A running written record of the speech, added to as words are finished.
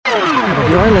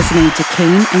You're listening to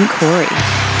Kane and Corey.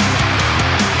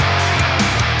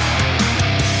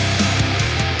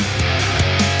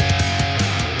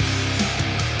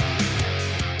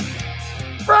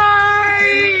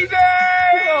 Friday!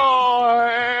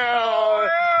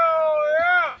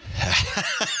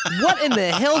 What in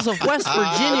the hills of West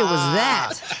Virginia was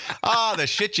that? Oh, the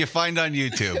shit you find on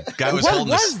YouTube. Guy was What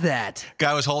holding was that?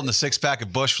 Guy was holding a 6-pack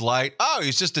of Busch Light. Oh,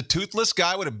 he's just a toothless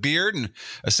guy with a beard and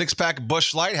a 6-pack of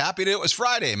Busch Light. Happy that it was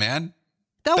Friday, man.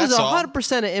 That was That's all.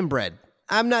 100% of inbred.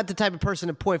 I'm not the type of person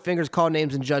to point fingers, call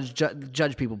names, and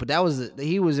judge people, but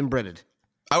he was inbred.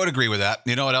 I would agree with that.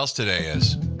 You know what else today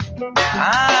is?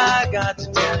 I got to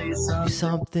tell you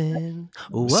Something.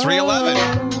 It's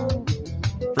 3/11.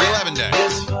 3/11 day.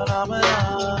 this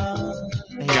phenomenon.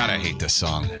 God, I hate this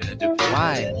song.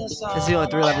 Why? This is the only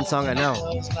 311 song I know.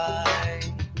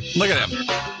 Look at him.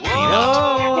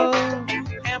 Oh,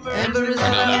 Amber is is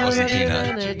I know that wasn't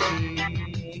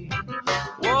energy.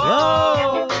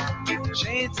 Whoa.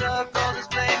 Shades of gold is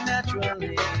playing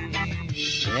naturally.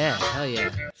 Yeah, hell yeah.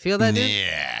 Feel that, dude?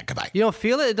 Yeah, goodbye. You don't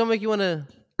feel it? It don't make you want to...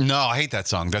 No, I hate that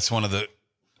song. That's one of the...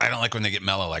 I don't like when they get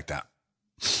mellow like that.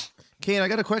 Kane, I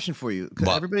got a question for you. 'Cause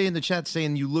What? everybody in the chat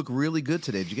saying you look really good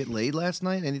today. Did you get laid last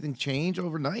night? Anything change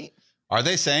overnight? Are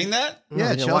they saying that? No, Yeah,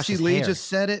 he didn't wash Chelsea his Lee hair. just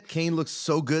said it. Kane looks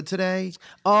so good today.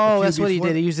 Oh, few that's what he before-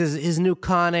 did. He used his new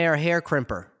Conair hair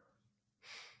crimper.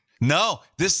 No.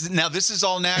 This is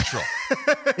all natural.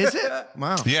 Is it?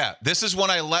 Wow. Yeah, this is when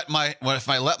if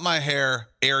I let my hair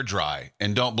air dry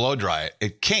and don't blow dry it,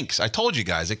 it kinks. I told you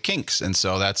guys it kinks, and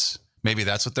so maybe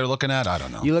that's what they're looking at. I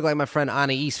don't know. You look like my friend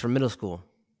Anna East from middle school.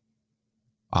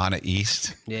 Anna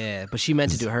East. Yeah, but she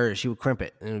meant to do hers. She would crimp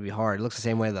it, and it would be hard. It looks the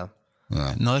same way, though.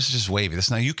 No, this is just wavy.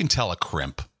 This now you can tell a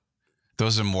crimp.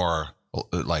 Those are more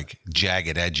like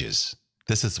jagged edges.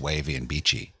 This is wavy and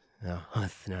beachy. Oh,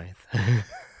 that's nice.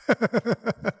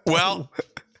 Well,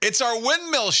 it's our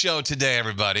windmill show today,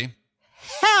 everybody.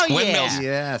 Hell yeah! Windmills.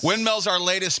 Yes. Windmill's our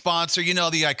latest sponsor. You know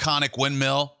the iconic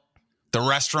Windmill, the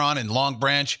restaurant in Long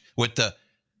Branch with the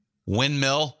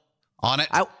windmill on it.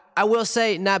 I will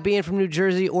say, not being from New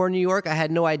Jersey or New York, I had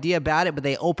no idea about it, but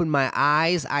they opened my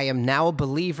eyes. I am now a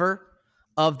believer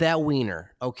of that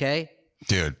wiener, okay?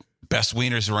 Dude, best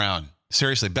wieners around.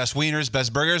 Seriously, best wieners,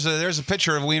 best burgers. There's a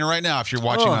picture of a wiener right now if you're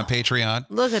watching Oh. on Patreon.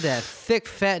 Look at that thick,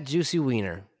 fat, juicy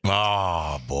wiener.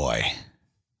 Oh, boy.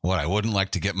 What, I wouldn't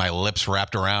like to get my lips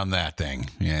wrapped around that thing.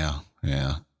 Yeah.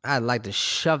 I'd like to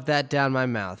shove that down my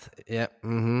mouth. Yep.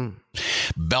 Mm-hmm.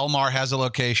 Belmar has a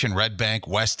location, Red Bank,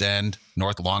 West End,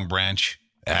 North Long Branch,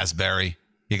 Asbury.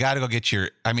 You got to go get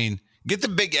get the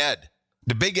Big Ed.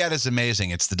 The Big Ed is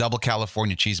amazing. It's the double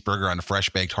California cheeseburger on a fresh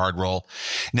baked hard roll.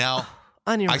 Now,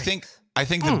 Onion I rings.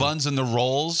 think the buns and the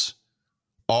rolls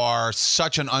are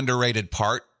such an underrated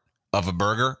part of a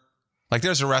burger. Like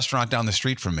there's a restaurant down the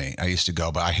street from me I used to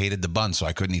go, but I hated the bun, so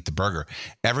I couldn't eat the burger.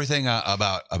 Everything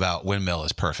about Windmill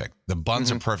is perfect. The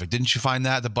buns are perfect. Didn't you find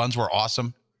that? The buns were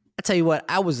awesome. I tell you what,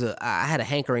 I had a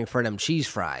hankering for them cheese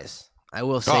fries. I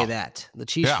will say that. The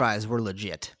cheese fries were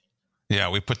legit. Yeah,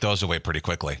 we put those away pretty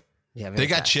quickly. Yeah, They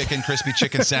got crispy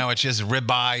chicken sandwiches,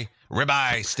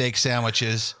 ribeye steak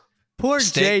sandwiches. Poor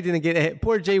Steak. Jay didn't get it.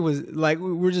 Poor Jay was like,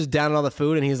 we were just down on all the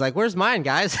food, and he's like, "Where's mine,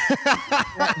 guys?"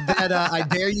 That I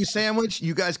dare you sandwich,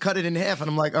 you guys cut it in half. And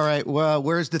I'm like, all right, well,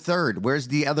 where's the third? Where's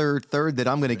the other third that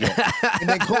I'm going to get? And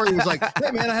then Corey was like, hey,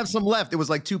 man, I have some left. It was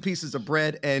like 2 pieces of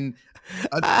bread and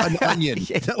an onion.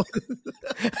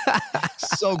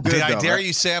 So good. The I though, dare right?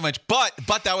 you sandwich, but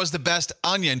that was the best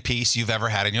onion piece you've ever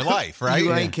had in your life, right?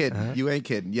 You ain't kidding. You ain't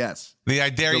kidding. Yes. The I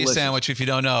dare Delicious. you sandwich, if you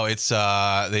don't know, it's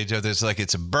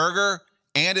it's a burger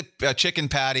and a chicken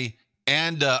patty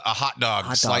and a hot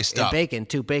dog sliced and up bacon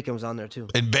too. Bacon was on there too.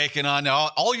 and bacon on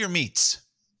all your meats,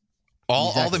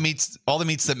 all the meats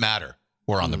that matter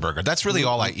were on the burger. That's really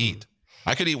all I eat.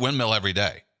 I could eat Windmill every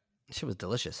day. Shit was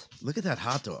delicious. Look at that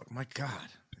hot dog. My God.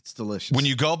 It's delicious. When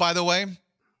you go, by the way,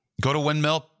 go to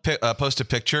Windmill, post a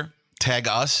picture, tag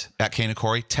us at Kane and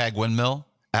Corey, tag Windmill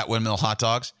at Windmill Hot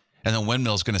Dogs, and then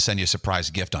Windmill's going to send you a surprise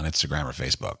gift on Instagram or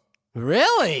Facebook.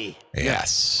 Really?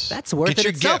 Yes. That's worth Get it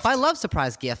your itself. gift. I love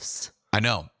surprise gifts. I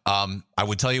know. I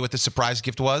would tell you what the surprise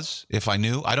gift was if I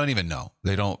knew. I don't even know.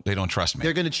 They don't trust me.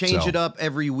 They're going to change So- it up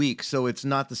every week, so it's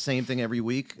not the same thing every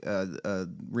week.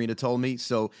 Rena told me,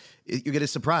 so you get a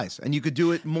surprise, and you could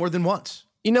do it more than once.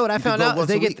 You know what I could found go out? once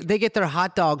a week. They get their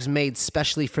hot dogs made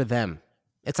specially for them.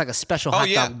 It's like a special hot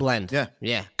yeah. dog blend. Yeah.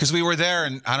 Yeah. Because we were there,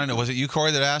 and I don't know, was it you,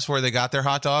 Corey, that asked where they got their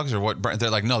hot dogs or what?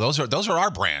 They're like, no, those are our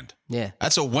brand. Yeah.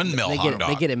 That's a Windmill They hot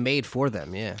dog. get it made for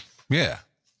them. Yeah. Yeah,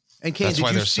 And Kane, that's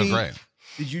why they're so great.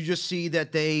 Did you just see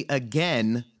that they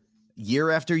again year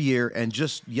after year, and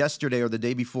just yesterday or the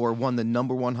day before won the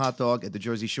 #1 hot dog at the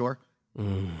Jersey Shore.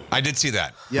 I did see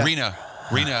that. Yeah. Rena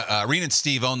and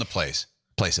Steve own the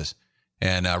places.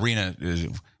 And Rena,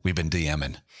 we've been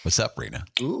DMing. What's up, Rena?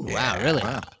 Ooh, Wow, really?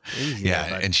 Easy Yeah,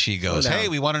 there, bud. and she goes, Slow down. "Hey,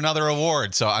 we won another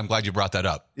award." So I'm glad you brought that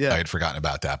up. Yeah. I had forgotten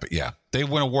about that, but yeah, they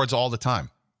win awards all the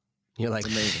time. You're like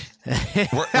amazing.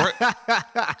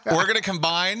 We're gonna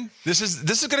combine. This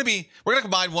is gonna be. We're gonna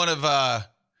combine one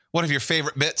of your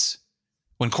favorite bits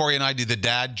when Corey and I do the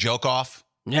dad joke off.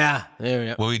 Yeah, there we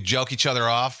go. Where we joke each other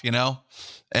off, and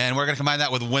we're gonna combine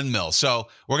that with windmill. So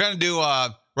we're gonna do.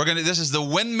 This is the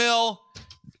windmill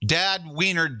dad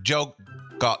wiener joke.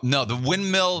 No, the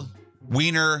windmill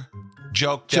wiener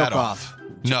joke dad Joke off.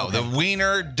 No, the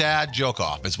wiener dad joke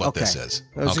off is what this is.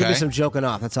 There's gonna be some joking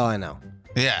off. That's all I know.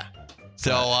 Yeah.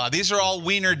 So these are all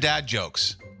wiener dad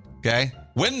jokes. Okay?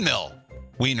 Windmill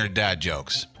wiener dad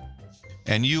jokes.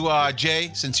 And you, Jay,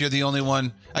 since you're the only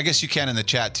one, I guess you can in the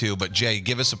chat too, but Jay,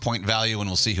 give us a point value and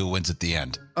we'll see who wins at the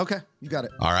end. Okay, you got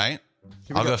it. All right?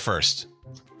 I'll go first.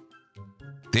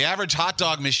 The average hot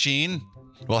dog machine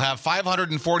will have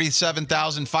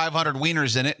 547,500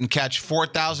 wieners in it and catch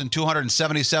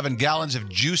 4,277 gallons of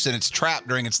juice in its trap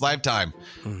during its lifetime.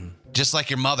 Just like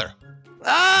your mother.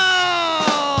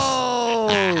 Oh,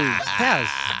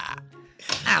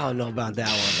 I don't know about that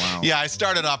one. Wow. Yeah, I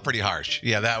started off pretty harsh.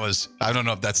 Yeah, that was, I don't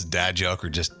know if that's a dad joke or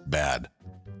just bad.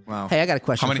 Wow. Hey, I got a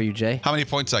question for you, Jay. How many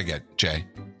points I get, Jay?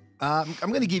 I'm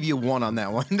going to give you 1 on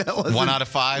that one. That was 1 out of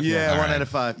 5? Yeah, All 1 right. out of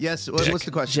 5. Yes. What's the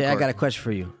question? Jay, I Corey? got a question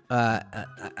for you.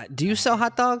 Do you sell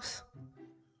hot dogs?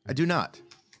 I do not.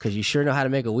 Because you sure know how to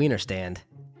make a wiener stand.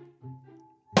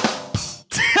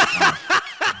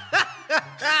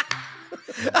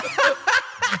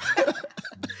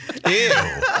 Ew.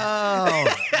 Oh.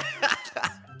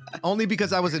 Only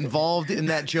because I was involved in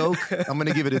that joke. I'm going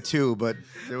to give it a 2, but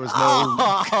there was no.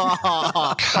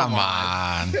 Come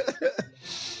on.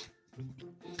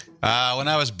 When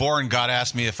I was born, God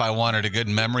asked me if I wanted a good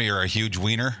memory or a huge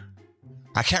wiener.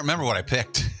 I can't remember what I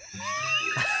picked.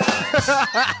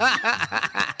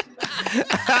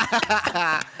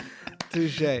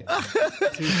 Touche.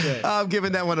 I'm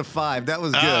giving that one a 5. That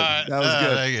was good. That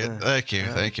was good. Thank you.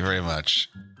 Thank you very much.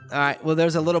 All right. Well,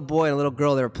 there's a little boy and a little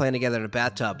girl. They were playing together in a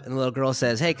bathtub. And the little girl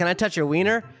says, "Hey, can I touch your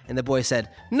wiener?" And the boy said,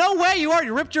 "No way. You already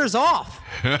ripped yours off."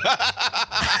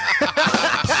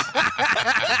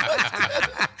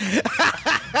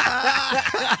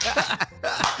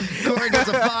 Corey gets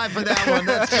a 5 for that one.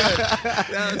 That's good.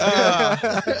 That was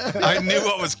good. I knew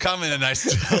what was coming and I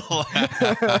still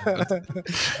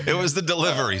laughed. It was the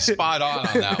delivery. Spot on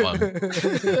that one.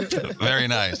 Very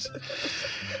nice.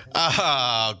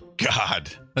 Oh, God.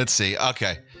 Let's see.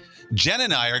 Okay. Jen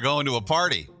and I are going to a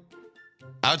party.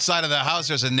 Outside of the house,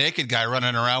 there's a naked guy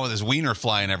running around with his wiener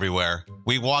flying everywhere.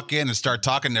 We walk in and start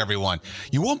talking to everyone.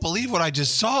 You won't believe what I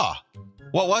just saw.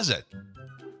 What was it?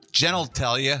 Jen will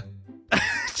tell you.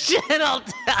 Jen will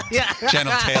tell you. Jen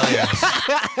will tell you.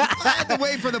 I had to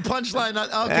wait for the punchline.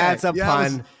 Okay. That's a Yeah,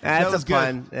 pun. that That's was a good.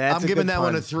 pun. That's I'm a giving good that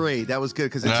one pun. a 3. That was good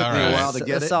because it took All me a right. while to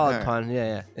get a it. solid All right. pun.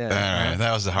 Yeah. All right.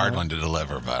 That was the hard one to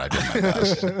deliver, but I did my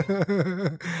best.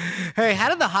 Hey, how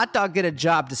did the hot dog get a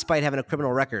job despite having a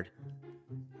criminal record?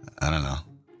 I don't know.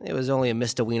 It was only a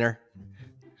misdemeanor.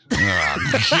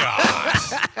 Oh, God.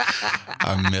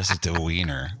 I missed the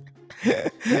wiener. Yeah,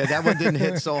 that one didn't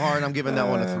hit so hard. I'm giving that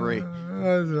one a 3.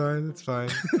 That's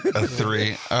fine. A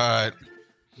 3. All right.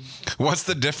 What's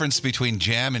the difference between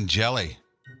jam and jelly?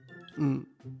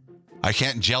 I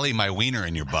can't jelly my wiener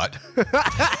in your butt.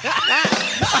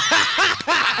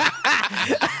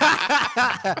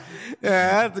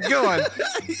 Yeah, that's a good one.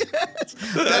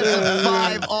 That's a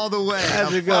 5 all the way.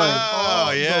 That's a good one. All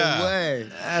Oh, yeah. the way.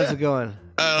 That's a good one.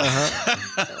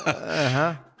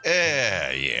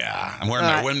 Yeah. I'm wearing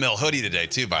my windmill hoodie today,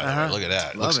 too, by the way. Look at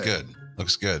that. Love Looks it. good.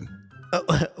 Looks good.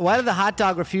 Why did the hot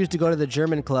dog refuse to go to the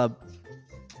German club?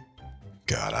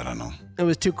 God, I don't know. It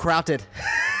was too crowded.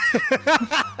 God.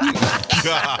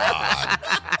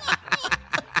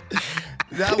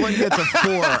 That one gets a 4.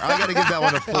 I got to give that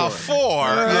one a 4. A 4?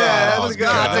 Yeah, that was good.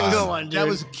 That's a That good was- one, dude. That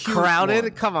was a cute. Crowded?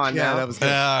 one. Come on Yeah, now. that was All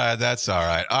good. right, that's all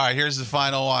right. All right, here's the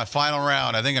final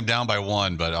round. I think I'm down by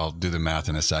 1, but I'll do the math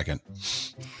in a second.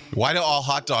 Why do all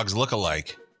hot dogs look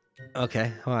alike?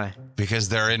 Okay, why? Because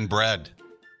they're in bread.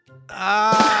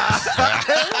 That's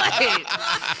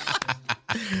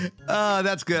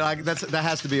good. That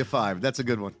has to be a 5. That's a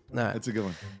good one. All right. That's a good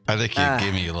one. I think you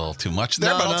gave me a little too much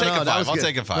there, but I'll take a 5. I'll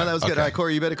take a 5. No, that was good. Okay. All right,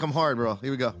 Corey, you better come hard, bro.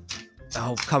 Here we go.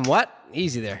 Oh, come what?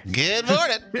 Easy there. Good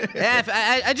morning.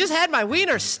 Yeah, I just had my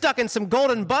wiener stuck in some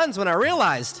golden buns when I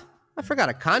realized I forgot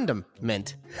a condom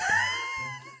mint.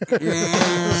 I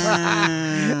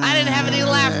didn't have any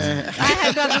left. I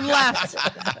had nothing left.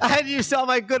 I had used all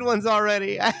my good ones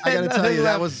already. I gotta tell you,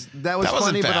 that was wasn't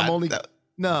funny, but bad.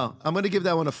 No, I'm gonna give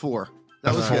that one a 4.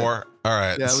 That A was 4. good. All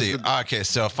right. Yeah, Let's it was see. the- Okay.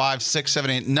 So 5, 6,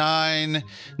 7, 8, 9,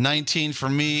 19 for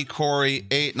me. Corey,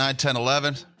 8, 9, 10,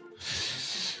 11.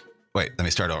 Wait, let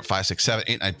me start over. 5, 6, 7,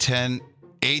 8, 9, 10,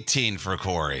 18 for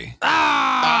Corey.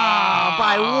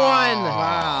 by one.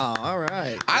 Wow. All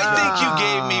right. I think you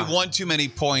gave me one too many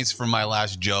points for my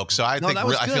last joke, so I think that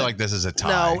was I feel good. like this is a tie.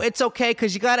 No, it's okay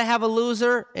because you got to have a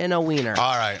loser and a wiener.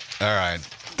 All right.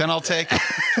 Then I'll take it.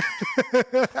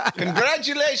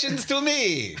 Congratulations to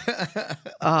me.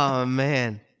 Oh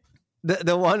man,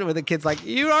 the one where the kid's like,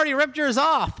 "You already ripped yours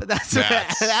off." That's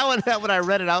that one. That when I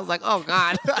read it, I was like, "Oh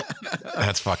God."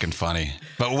 That's fucking funny.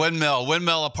 But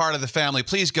Windmill, a part of the family.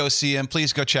 Please go see him.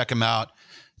 Please go check him out.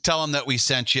 Tell him that we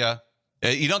sent you.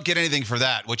 You don't get anything for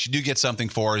that. What you do get something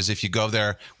for is if you go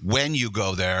there, when you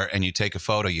go there and you take a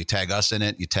photo, you tag us in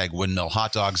it, you tag Windmill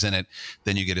Hot Dogs in it,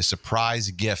 then you get a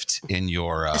surprise gift in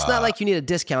your. It's not like you need a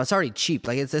discount. It's already cheap.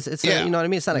 Like it's Yeah. you know what I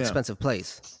mean. It's not an Yeah. expensive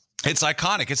place. It's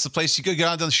iconic. It's the place you could get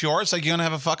out to the shore. It's like you're gonna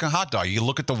have a fucking hot dog. You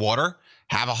look at the water,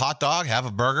 have a hot dog, have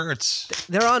a burger. It's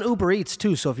They're on Uber Eats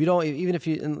too. So if you don't, even if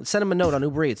you send them a note on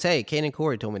Uber Eats, hey, Kane and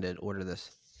Corey told me to order this.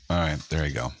 all right. There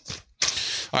you go.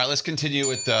 All right, let's continue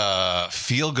with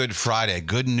Feel Good Friday,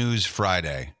 Good News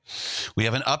Friday. We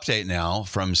have an update now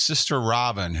from Sister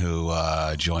Robin, who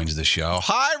joins the show.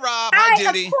 Hi, Rob. Hi,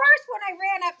 Diddy. Of course, when I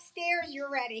ran upstairs, you're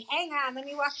ready. Hang on, let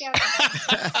me walk down.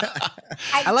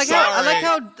 I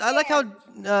like how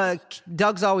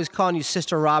Doug's always calling you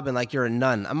Sister Robin like you're a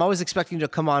nun. I'm always expecting you to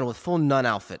come on with full nun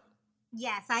outfit.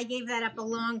 Yes, I gave that up a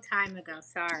long time ago.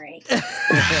 Sorry.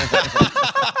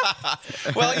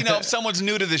 Well, if someone's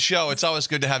new to the show, it's always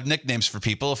good to have nicknames for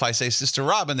people. If I say Sister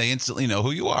Robin, they instantly know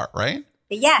who you are, right?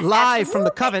 But yes, Live from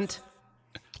the absolutely. Covent.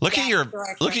 Look at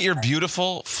your Sure.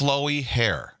 beautiful flowy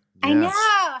hair. I know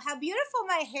how beautiful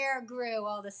my hair grew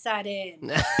all of a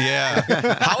sudden. Yeah.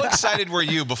 How excited were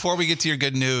you before we get to your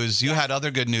good news? You had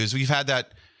other good news. We've had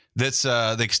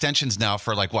the extensions now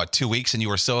for 2 weeks, and you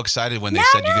were so excited when they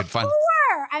said you could find. 4.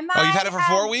 Oh, you've had it for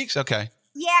 4 weeks? Okay.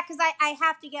 Yeah, because I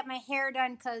have to get my hair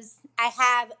done because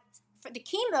the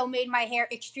chemo made my hair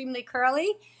extremely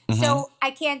curly. Mm-hmm. So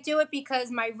I can't do it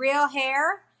because my real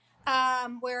hair,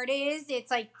 where it is, it's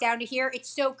like down to here. It's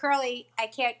so curly, I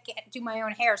can't do my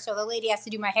own hair. So the lady has to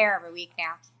do my hair every week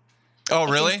now. Oh,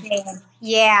 It's really? insane.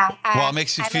 Yeah. Well, it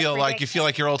makes you I look feel like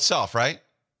ridiculous. your old self, right?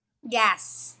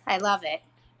 Yes, I love it.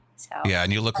 So Yeah,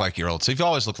 and you look like your old self. You've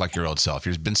always looked like your old self.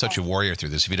 You've been such a warrior through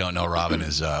this. If you don't know, Robin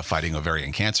is fighting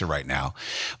ovarian cancer right now.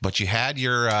 But you had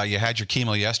your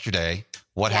chemo yesterday.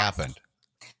 What Yes. happened?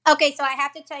 Okay, so I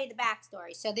have to tell you the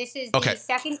backstory. So this is Okay. the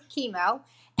second chemo,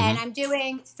 and I'm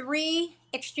doing 3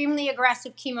 extremely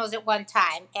aggressive chemos at one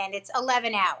time, and it's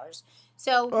 11 hours.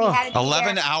 So we had to be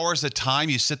 11 there. hours a time?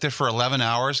 You sit there for 11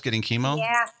 hours getting chemo?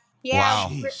 Yeah.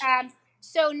 Wow.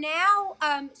 So now,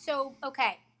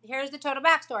 okay, here's the total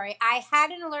backstory. I had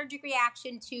an allergic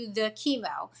reaction to the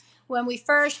chemo when we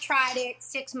first tried it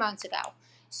 6 months ago.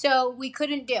 So we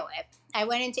couldn't do it. I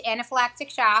went into anaphylactic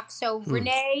shock. So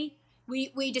Renee,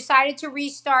 we decided to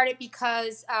restart it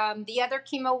because the other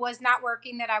chemo was not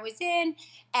working that I was in,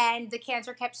 and the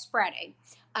cancer kept spreading.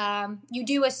 You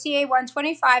do a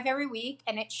CA-125 every week,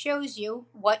 and it shows you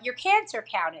what your cancer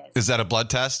count is. Is that a blood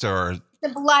test or? The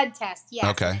blood test, yes.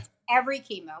 Okay. Every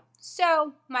chemo.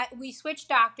 So we switched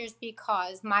doctors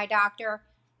because my doctor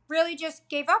really just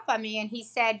gave up on me, and he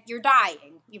said, "You're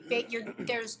dying.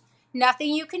 There's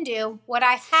nothing you can do." What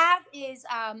I have is,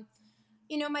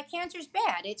 my cancer's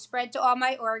bad. It spread to all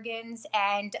my organs,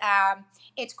 and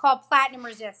it's called platinum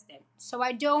resistant. So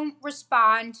I don't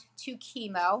respond to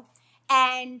chemo,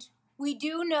 and we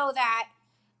do know that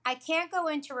I can't go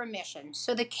into remission.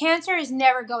 So the cancer is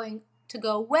never going to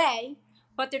go away,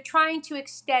 but they're trying to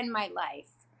extend my life.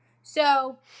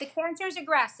 So the cancer is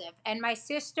aggressive, and my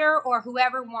sister or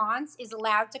whoever wants is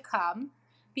allowed to come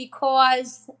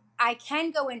because I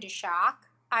can go into shock.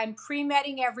 I'm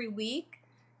pre-medding every week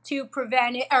to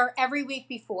prevent it, or every week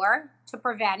before to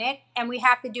prevent it, and we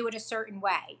have to do it a certain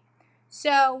way.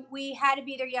 So we had to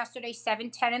be there yesterday,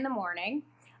 7:10 in the morning,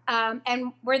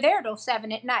 and we're there till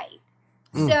 7 at night.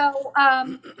 So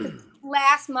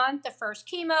last month, the first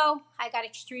chemo, I got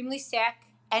extremely sick,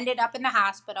 ended up in the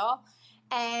hospital.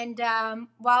 And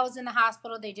while I was in the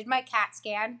hospital, they did my CAT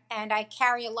scan, and I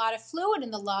carry a lot of fluid in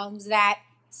the lungs that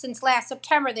since last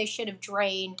September they should have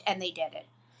drained, and they didn't.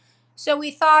 So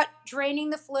we thought draining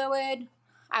the fluid,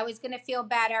 I was going to feel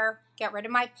better, get rid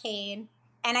of my pain,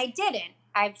 and I didn't.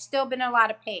 I've still been in a lot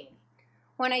of pain.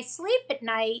 when I sleep at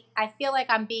night, I feel like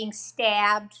I'm being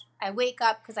stabbed. I wake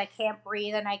up because I can't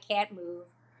breathe and I can't move.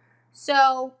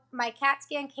 So my CAT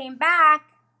scan came back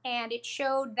and it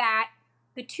showed that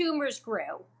the tumors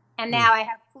grew. And now I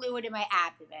have fluid in my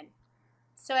abdomen.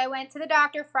 So I went to the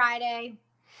doctor Friday,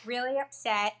 really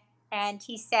upset. And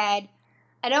he said,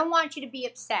 I don't want you to be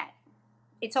upset.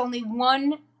 It's only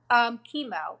one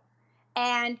chemo.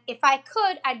 And if I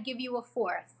could, I'd give you a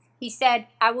fourth. He said,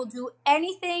 I will do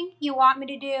anything you want me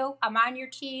to do. I'm on your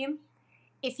team.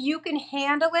 If you can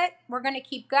handle it, we're going to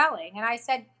keep going. And I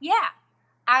said, yeah,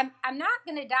 I'm not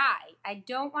going to die. I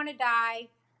don't want to die.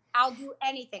 I'll do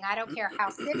anything. I don't care how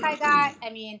sick I got. I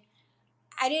mean,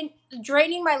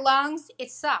 draining my lungs,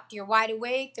 it sucked. You're wide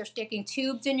awake. They're sticking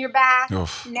tubes in your back.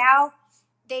 Oof. Now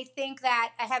they think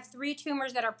that I have 3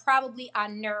 tumors that are probably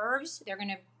on nerves. They're going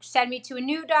to send me to a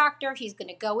new doctor. He's going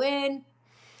to go in,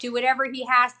 do whatever he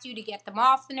has to get them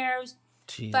off the nerves.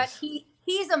 Jesus. But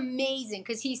he's amazing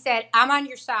because he said, I'm on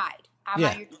your side. I'm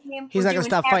on your team. He's We're not gonna doing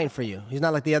stop fighting everything." for you. He's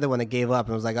not like the other one that gave up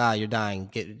and was like, you're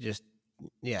dying.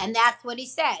 And that's what he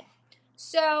said.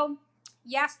 So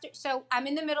so I'm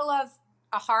in the middle of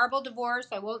a horrible divorce.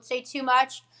 I won't say too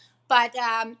much, but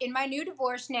in my new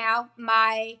divorce now,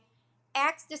 my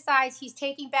ex decides he's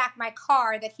taking back my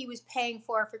car that he was paying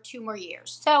for 2 more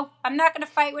years. So I'm not going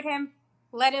to fight with him.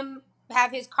 Let him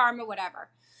have his karma, whatever.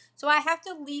 So I have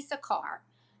to lease a car.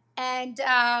 And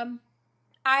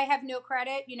I have no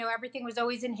credit. Everything was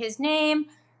always in his name.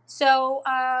 So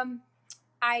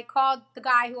I called the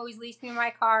guy who always leased me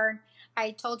my car.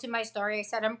 I told him my story. I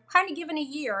said, I'm kind of given a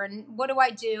year, and what do I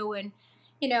do? And,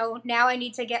 now I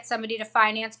need to get somebody to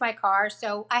finance my car.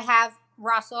 So I have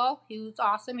Russell, who's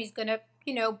awesome. He's going to,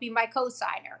 be my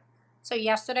co-signer. So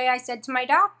yesterday I said to my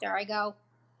doctor, I go,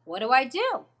 what do I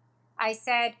do? I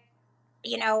said,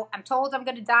 I'm told I'm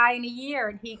going to die in a year.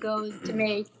 And he goes to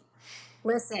me,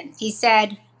 listen, he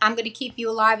said, I'm going to keep you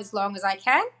alive as long as I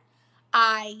can.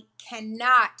 I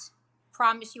cannot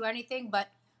promise you anything, but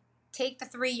take the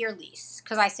 3-year lease.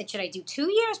 Because I said, should I do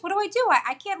 2 years? What do I do?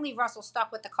 I can't leave Russell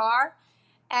stuck with the car.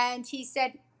 And he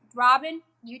said, Robin,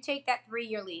 you take that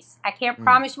 3-year lease. I can't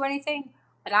promise you anything,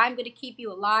 but I'm going to keep you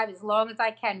alive as long as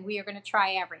I can. We are going to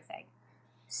try everything.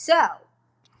 So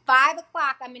 5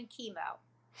 o'clock, I'm in chemo,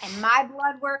 and my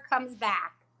blood work comes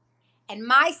back. And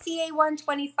my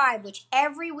CA-125, which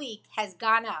every week has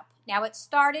gone up. Now, it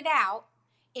started out,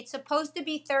 it's supposed to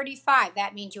be 35.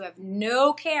 That means you have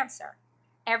no cancer.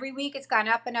 Every week it's gone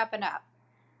up and up and up.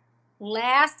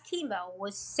 Last chemo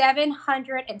was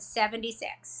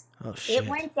 776. Oh, shit. It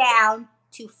went down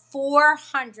to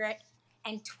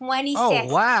 426. Oh,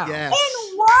 wow. Yes. In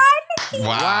one chemo.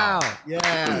 Wow.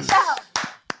 Yes. So,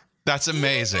 That's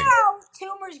amazing.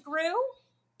 tumors grew.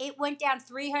 It went down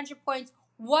 300 points.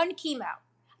 1 chemo.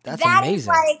 That's That is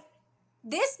amazing. like,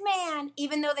 this man,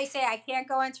 even though they say I can't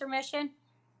go into remission,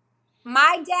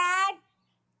 my dad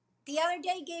the other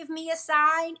day gave me a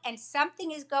sign and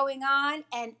something is going on.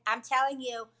 And I'm telling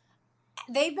you,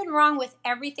 they've been wrong with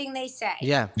everything they say.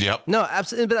 Yeah. Yep. No,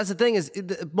 absolutely. But that's the thing is,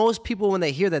 most people, when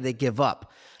they hear that, they give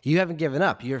up. You haven't given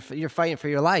up. You're fighting for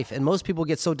your life. And most people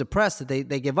get so depressed that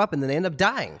they give up and then they end up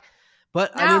dying.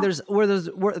 But I mean,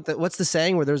 what's the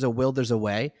saying? Where there's a will, there's a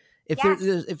way.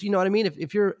 If you know what I mean,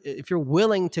 if you're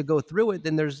willing to go through it,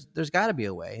 then there's got to be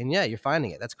a way. And yeah, you're finding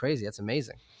it. That's crazy. That's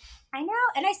amazing. I know.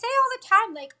 And I say all the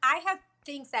time, like, I have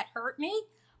things that hurt me,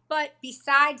 but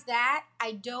besides that,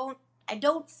 I don't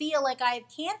feel like I have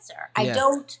cancer. Yeah.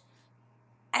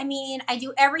 I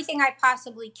do everything I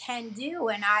possibly can do.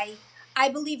 And I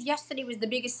believe yesterday was the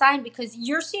biggest sign because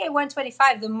your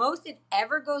CA-125, the most it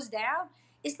ever goes down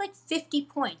is like 50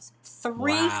 points.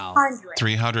 300.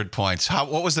 300 points.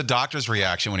 What was the doctor's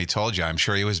reaction when he told you? I'm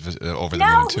sure he was over the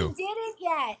moon too. No, he didn't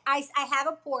yet. I have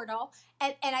a portal,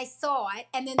 and I saw it.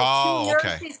 And then the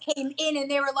 2 nurses came in, and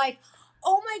they were like,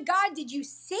 oh, my God, did you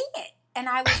see it? And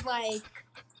I was like,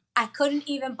 I couldn't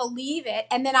even believe it.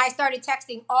 And then I started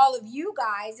texting all of you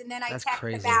guys, and then I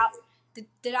texted about the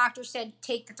doctor said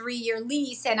take the 3-year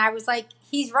lease, and I was like,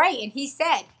 he's right. And he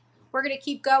said, we're going to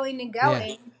keep going and going.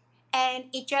 Yeah. And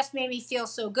it just made me feel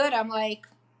so good. I'm like,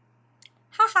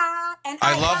 haha. And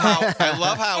I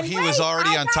love how he was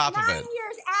already on top of it. 9 years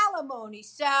alimony,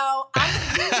 so I'm going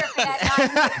to be here for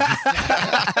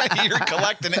that 9 years. You're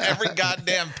collecting every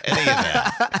goddamn penny of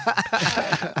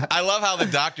that. I love how the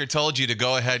doctor told you to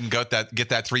go ahead and get that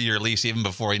 3-year lease even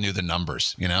before he knew the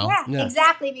numbers, you know? Yeah,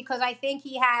 exactly, because I think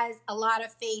he has a lot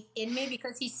of faith in me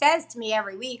because he says to me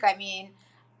every week, I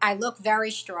look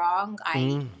very strong.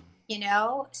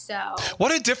 So.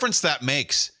 What a difference that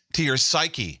makes to your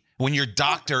psyche when your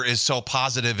doctor is so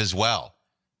positive as well.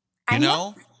 You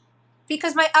know?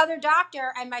 because my other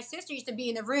doctor and my sister used to be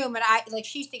in the room, and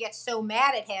she used to get so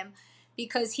mad at him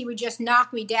because he would just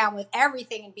knock me down with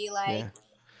everything and be like,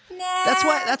 nah.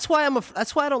 That's why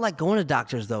I don't like going to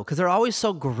doctors though, because they're always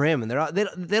so grim and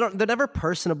they're never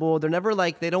personable. They're never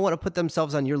like, they don't want to put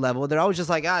themselves on your level. They're always just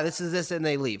like, this is this, and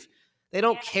they leave. They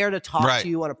don't care to talk to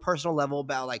you on a personal level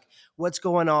about like what's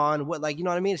going on, what, like, you know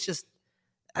what I mean? It's just,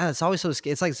 it's always so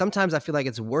scary. It's like sometimes I feel like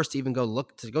it's worse to even go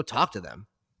talk to them.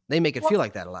 They make it feel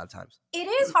like that a lot of times. It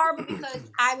is horrible because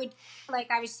I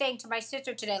was saying to my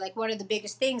sister today, like one of the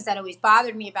biggest things that always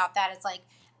bothered me about that is like,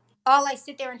 all I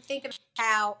sit there and think of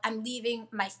how I'm leaving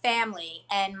my family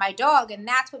and my dog, and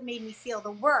that's what made me feel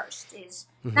the worst is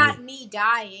not me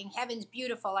dying. Heaven's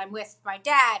beautiful. I'm with my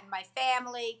dad and my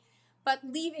family, but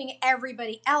leaving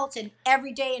everybody else and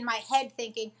every day in my head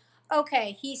thinking,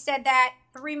 okay, he said that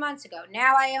 3 months ago.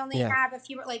 Now I only have a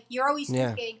few, like you're always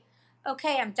thinking,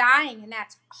 okay, I'm dying, and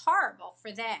that's horrible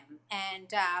for them. And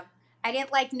I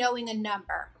didn't like knowing a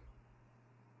number.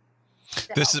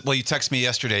 So. You text me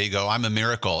yesterday, you go, I'm a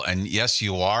miracle. And yes,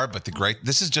 you are, but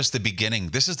this is just the beginning.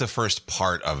 This is the first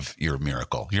part of your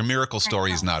miracle. Your miracle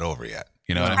story is not over yet.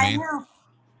 You know what I mean?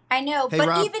 I know. Hey, but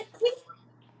Rob, even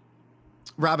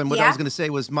Robin, what I was going to say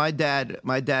was when my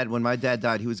dad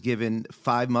died, he was given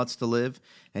 5 months to live,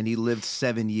 and he lived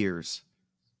 7 years.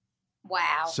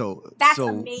 Wow. So that's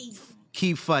amazing.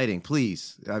 Keep fighting,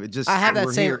 please. I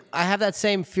have that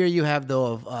same fear you have though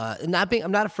of I'm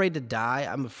not afraid to die.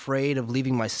 I'm afraid of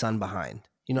leaving my son behind.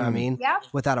 You know what I mean? Yep.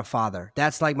 Without a father.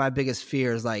 That's like my biggest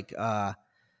fear is like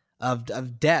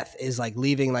of death is like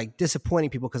leaving, like disappointing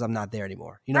people because I'm not there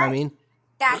anymore. You know what I mean?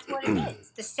 That's what it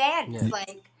is. The sadness,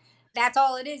 like that's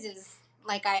all it is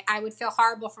like I would feel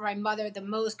horrible for my mother the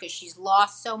most because she's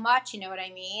lost so much, you know what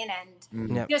I mean?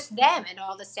 And just them and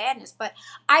all the sadness. But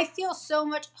I feel so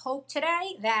much hope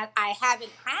today that I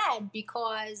haven't had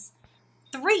because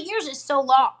 3 years is so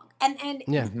long. And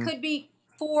it could be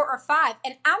 4 or 5.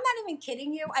 And I'm not even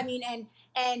kidding you. I mean,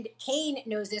 and Kane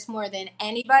knows this more than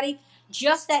anybody.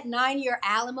 Just that 9-year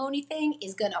alimony thing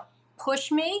is going to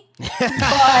push me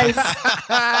because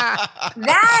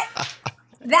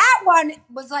that one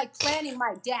was like planning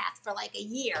my death for like a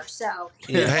year. So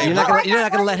you're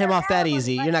not gonna let him off that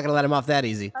easy. You're not gonna let him off that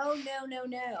easy. Oh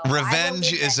no.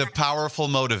 Revenge is a powerful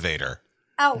motivator.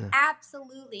 Oh,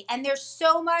 absolutely. And there's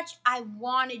so much I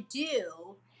want to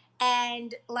do.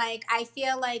 And like I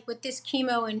feel like with this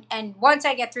chemo and once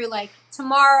I get through, like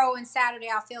tomorrow and Saturday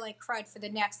I'll feel like crud for the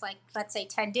next, like, let's say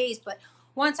 10 days. But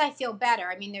once I feel better,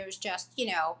 I mean, there's just,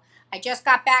 I just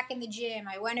got back in the gym.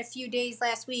 I went a few days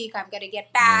last week. I'm going to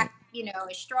get back,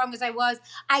 as strong as I was.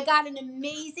 I got an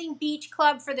amazing beach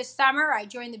club for the summer. I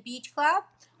joined the beach club.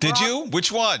 Did you?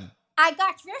 Which one? I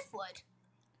got Driftwood.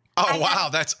 Oh, wow.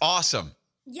 That's awesome.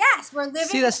 Yes, we're living.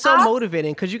 See, that's so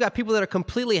motivating because you got people that are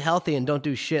completely healthy and don't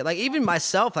do shit. Like even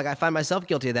myself, like I find myself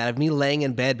guilty of that. Of me laying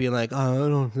in bed being like, oh, I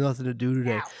don't have nothing to do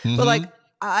today. Yeah. But like,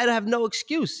 I have no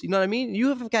excuse. You know what I mean? You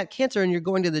have got cancer and you're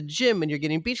going to the gym and you're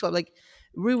getting beach club. Like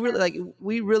we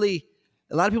really,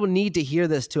 a lot of people need to hear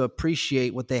this to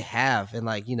appreciate what they have and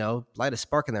like, light a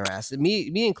spark in their ass.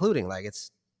 Me including. Like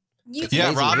it's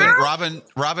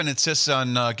Robin insists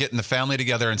on getting the family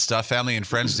together and stuff, family and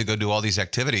friends to go do all these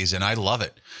activities, and I love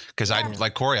it because I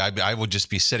like Corey. I would just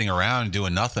be sitting around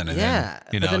doing nothing, and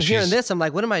then hearing this, I'm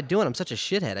like, what am I doing? I'm such a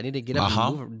shithead. I need to get up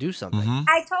and move or do something.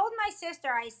 I told my sister,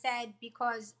 I said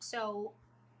because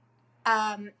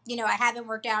I haven't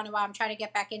worked out in a while. I'm trying to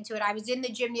get back into it. I was in the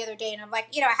gym the other day and I'm like,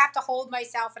 I have to hold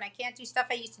myself and I can't do stuff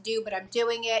I used to do, but I'm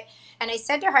doing it. And I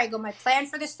said to her, I go, my plan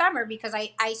for the summer, because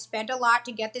I spent a lot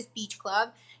to get this beach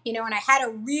club, and I had to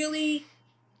really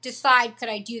decide, could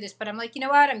I do this? But I'm like, you know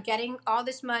what? I'm getting all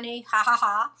this money. Ha ha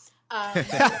ha. I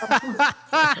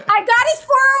got his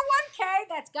 401k.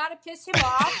 That's got to piss him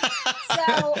off.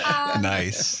 So,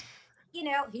 nice.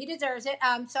 He deserves it.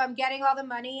 So I'm getting all the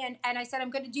money and I said, I'm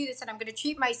going to do this and I'm going to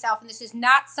treat myself. And this is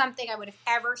not something I would have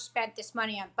ever spent this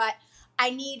money on, but I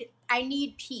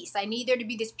need peace. I need there to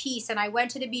be this peace. And I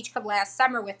went to the beach club last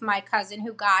summer with my cousin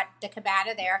who got the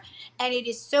cabana there, and it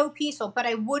is so peaceful, but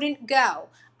I wouldn't go.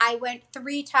 I went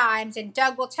 3 times, and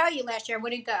Doug will tell you last year I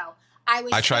wouldn't go.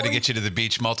 I tried to get you to the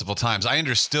beach multiple times. I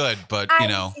understood, but I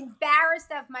was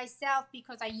embarrassed of myself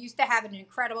because I used to have an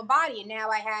incredible body, and now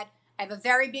I have a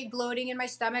very big bloating in my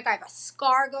stomach. I have a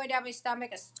scar going down my stomach,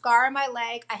 a scar on my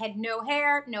leg. I had no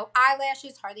hair, no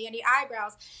eyelashes, hardly any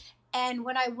eyebrows. And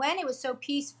when I went, it was so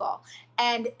peaceful.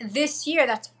 And this year,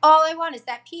 that's all I want is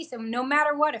that peace. And no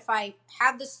matter what, if I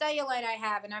have the cellulite I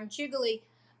have and I'm jiggly,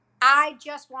 I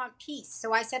just want peace.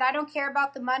 So I said, I don't care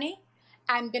about the money.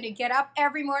 I'm going to get up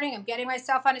every morning. I'm getting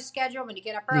myself on a schedule. I'm going to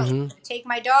get up early. I'm going to take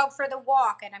my dog for the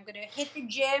walk, and I'm going to hit the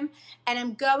gym, and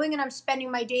I'm going and I'm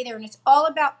spending my day there. And it's all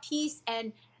about peace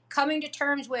and coming to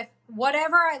terms with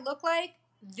whatever I look like.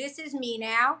 This is me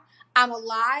now. I'm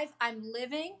alive. I'm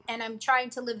living, and I'm trying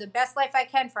to live the best life I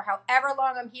can for however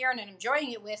long I'm here, and I'm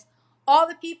enjoying it with all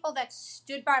the people that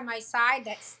stood by my side,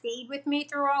 that stayed with me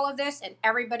through all of this, and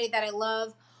everybody that I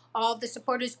love, all of the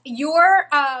supporters.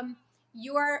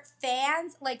 Your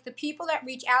fans, like the people that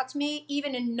reach out to me,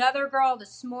 even another girl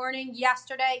this morning,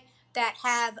 yesterday, that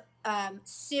have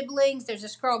siblings. There's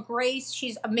this girl, Grace.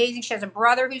 She's amazing. She has a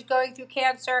brother who's going through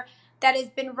cancer that has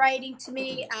been writing to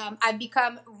me. I've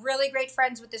become really great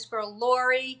friends with this girl,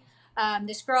 Lori.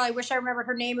 This girl, I wish I remembered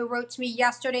her name, who wrote to me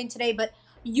yesterday and today. But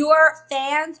your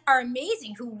fans are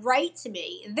amazing who write to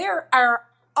me. There are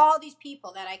all these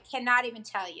people that I cannot even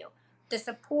tell you. The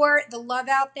support, the love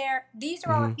out there. These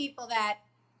are all the people that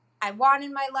I want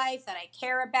in my life, that I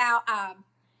care about,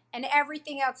 and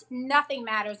everything else. Nothing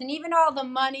matters. And even all the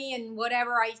money and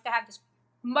whatever, I used to have this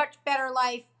much better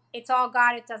life. It's all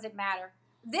God. It doesn't matter.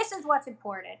 This is what's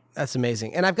important. That's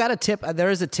amazing. And I've got a tip. There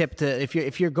is a tip to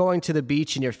if you're going to the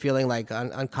beach and you're feeling like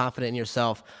unconfident in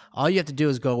yourself, all you have to do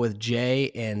is go with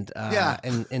Jay and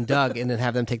Doug, and then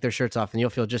have them take their shirts off, and you'll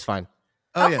feel just fine.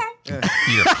 Oh Okay. yeah.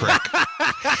 You're a prick. Don't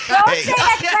say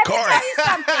that. Let me tell you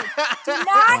something. Do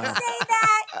not say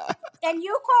that. And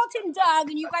you called him Doug,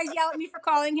 and you guys yell at me for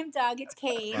calling him Doug. It's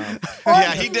Kane.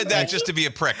 Yeah, he did that just to be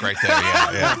a prick right there.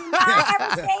 Yeah. Do not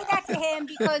ever say that to him,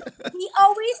 because he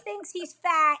always thinks he's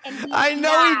fat, and he's I know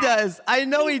not. he does. I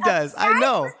know He's he does. I obsessed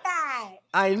know. with that.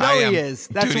 I know I am. he is.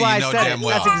 That's Dude, why you know I said damn it.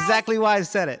 well. That's exactly why I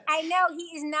said it. I know he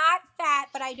is not fat,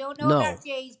 but I don't know No. about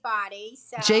Jay's body.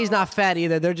 So Jay's not fat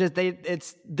either.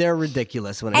 They're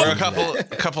ridiculous when it We're a comes to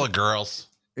that. couple of girls.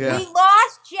 Yeah. We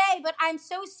lost Jay, but I'm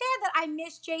so sad that I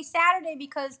missed Jay Saturday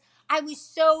because I was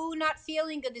so not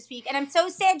feeling good this week, and I'm so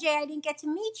sad, Jay, I didn't get to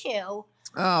meet you.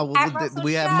 Oh, At well, Russell's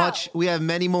we have show. we have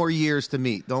many more years to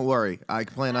meet. Don't worry. I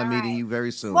plan on All meeting right. you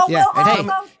very soon. Well, Yeah, we'll and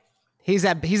all hey, go. He's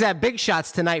at Big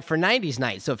Shots tonight for 90s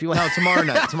night. So if you want No, tomorrow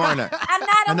night. Tomorrow night. I'm not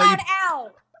I know you- allowed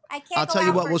out. I can't. I'll go tell you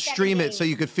out what. for We'll 7 stream it days. so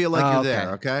you could feel like Oh, you're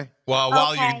there. Okay. Well,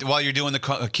 Okay. while you're doing the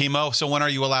chemo, so when are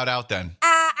you allowed out then?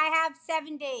 I have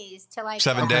 7 days till I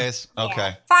 7 go. days? Yeah.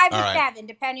 Okay. 5 All to right. 7,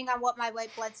 depending on what my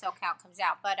white blood cell count comes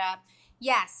out. But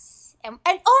yes, and oh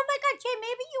my God, Jay,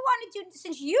 maybe you want to do,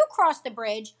 since you crossed the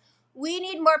bridge. We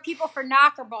need more people for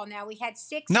Knockerball now. We had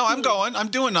 6. No, I'm going. I'm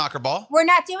doing Knockerball. We're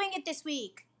not doing it this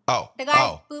week. Oh. The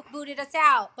guy Oh. booted us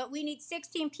out, but we need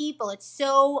 16 people. It's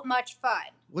so much fun.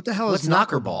 What the hell What's is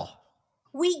Knockerball?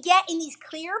 We get in these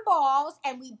clear balls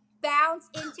and we bounce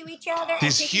into each other.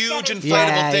 These and huge inflatable inflatable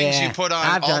Yeah, things yeah. you put on,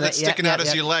 I've all done that's it. sticking Yep, out yep,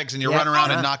 as you yep. legs, and you Yep. run around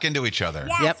and Uh-huh. knock into each other.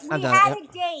 Yes, Yep, we I've done had it. a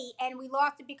date and we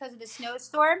lost it because of the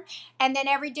snowstorm. And then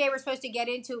every day we're supposed to get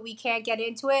into it. We can't get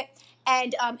into it.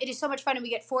 And it is so much fun. And we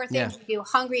get 4 things. Yeah. We do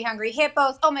Hungry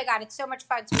Hippos. Oh my God, it's so much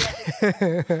fun. So we have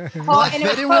to Will I and it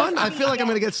fit in was one? I supposed feel like I'm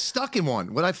be- going to get stuck in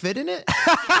one. Would I fit in it?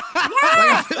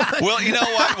 Well, you know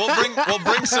what? We'll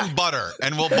bring some butter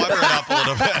and we'll butter it up a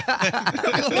little bit.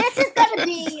 This is going to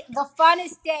be the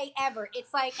funnest day ever.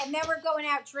 It's like, and then we're going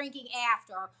out drinking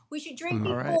after. We should drink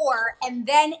All right. before and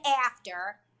then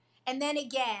after, and then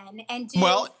again, and do.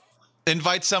 Well,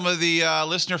 invite some of the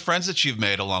listener friends that you've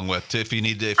made along with if you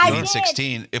need I did.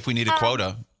 16, if we need a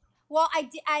quota. Well, I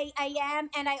am,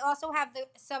 and I also have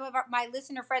some of my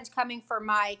listener friends coming for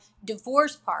my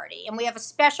divorce party, and we have a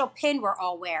special pin we're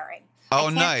all wearing. Oh,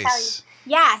 I can't tell nice.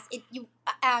 you. Yes. Do you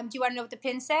want to know what the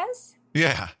pin says?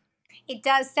 Yeah. It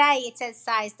does say, it says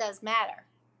size does matter.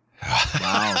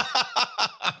 Wow.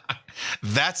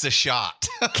 That's a shot.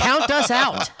 Count us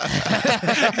out.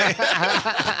 I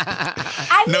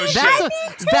mean, No shit.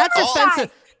 That's tumor offensive. size.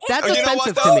 That's It's You know what,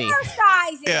 offensive though? to me. tumor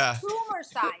sizes. Yeah. Tumor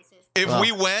sizes.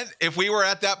 If we were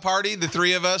at that party, the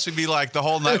three of us would be like, the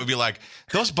whole night would be like,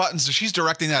 those buttons, she's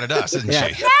directing that at us, isn't Yeah.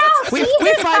 she? No, We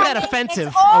Caesar's find that coming. offensive.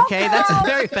 It's all Okay, that's girls.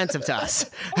 very offensive to us.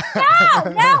 No,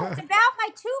 it's about my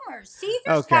tumors.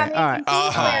 Caesar's Okay, coming. all right. And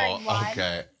he's wearing Oh, one.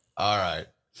 okay. All right.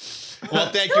 Well,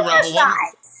 thank you, Tumor Rebel.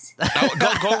 size.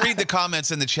 Go read the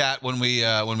comments in the chat when we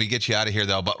get you out of here,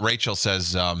 though. But Rachel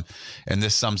says, and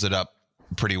this sums it up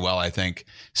pretty well, I think.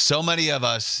 So many of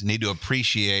us need to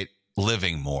appreciate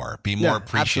living more, be more Yeah,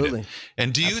 appreciative. absolutely. And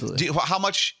Absolutely. do you, how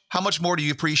much more do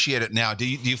you appreciate it now? Do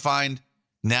you find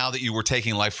now that you were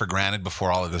taking life for granted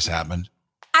before all of this happened?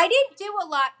 I didn't do a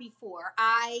lot before.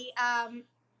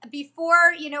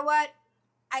 Before, you know what?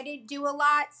 I didn't do a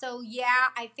lot. So yeah,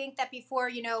 I think that before,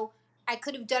 I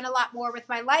could have done a lot more with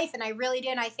my life, and I really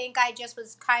didn't. I think I just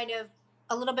was kind of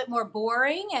a little bit more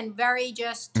boring and very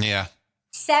just Yeah.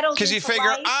 settles Because you into figure,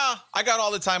 life. I got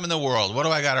all the time in the world. What do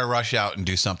I got to rush out and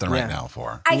do something right now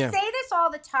for? I say this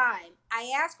all the time.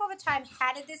 I ask all the time,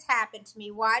 how did this happen to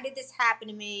me? Why did this happen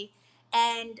to me?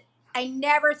 And I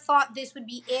never thought this would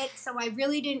be it. So I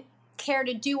really didn't care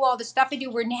to do all the stuff I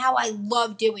do, where now I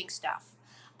love doing stuff.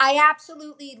 I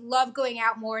absolutely love going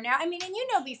out more now. I mean,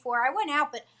 and before I went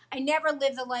out, but I never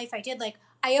lived the life I did. Like,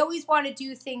 I always want to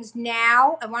do things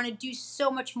now. I want to do so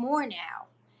much more now.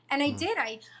 And I did.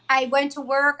 I went to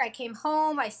work. I came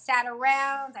home. I sat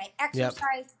around. I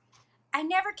exercised. I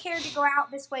never cared to go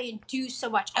out this way and do so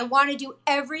much. I want to do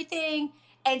everything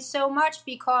and so much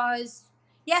because,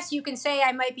 yes, you can say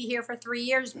I might be here for 3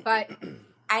 years, but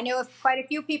I know of quite a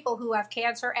few people who have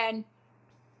cancer and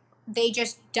they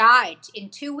just died in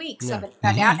 2 weeks of it.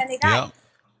 And they died. Yeah.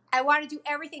 I want to do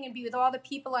everything and be with all the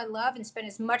people I love and spend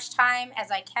as much time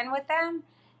as I can with them.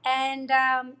 And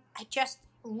I just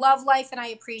love life and I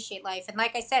appreciate life. And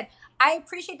like I said, I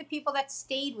appreciate the people that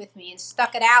stayed with me and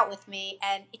stuck it out with me.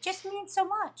 And it just means so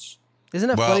much. Isn't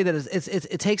it funny that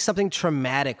it takes something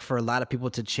traumatic for a lot of people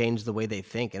to change the way they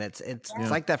think? And it's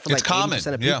like that for like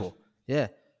 80% of people. Yeah.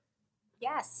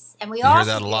 Yes. And we I all hear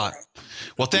that a lot.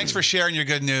 Well, thanks for sharing your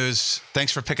good news.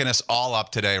 Thanks for picking us all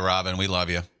up today, Robin. We love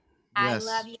you. I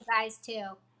love you guys too.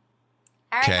 All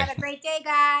right. Have a great day,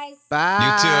 guys.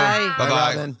 Bye. You too. Bye,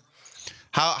 Bye-bye. Robin.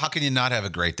 How can you not have a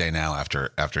great day now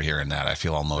after hearing that? I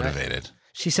feel all motivated.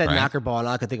 She said Right. knocker ball, and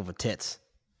all I could think of was tits.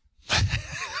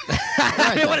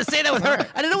 I didn't want to say that with her.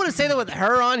 I didn't want to say that with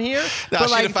her on here. No, but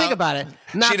she'd like, have think found- about it.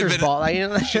 she'd Knockers have been- ball. Like,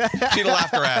 She'd have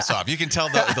laughed her ass off. You can tell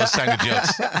those kind of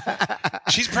jokes.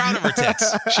 She's proud of her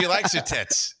tits. She likes her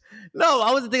tits. No,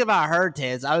 I wasn't thinking about her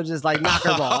tits. I was just like knocker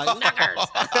ball, like knockers.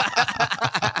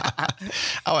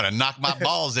 I want to knock my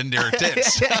balls into her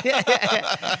tits.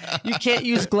 You can't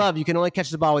use glove. You can only catch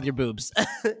the ball with your boobs.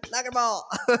 Knocker ball.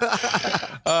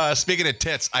 Speaking of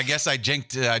tits, I guess I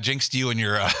jinxed you and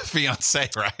your fiance,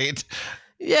 right?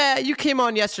 Yeah, you came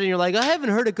on yesterday and you're like, I haven't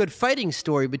heard a good fighting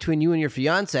story between you and your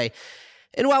fiance.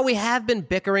 And while we have been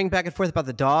bickering back and forth about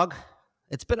the dog,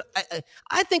 it's been,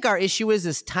 I think our issue is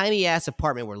this tiny ass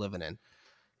apartment we're living in.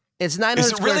 It's 900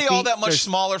 Is it square really all feet. that much There's-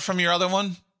 smaller from your other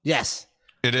one? Yes.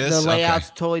 It is? The layout's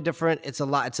Okay. totally different. It's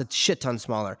a shit ton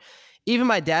smaller. Even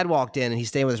my dad walked in and he's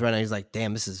staying with us right now. He's like,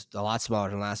 damn, this is a lot smaller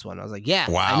than the last one. I was like, yeah,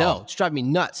 Wow. I know. It's driving me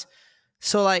nuts.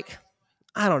 So like,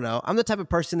 I don't know. I'm the type of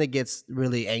person that gets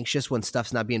really anxious when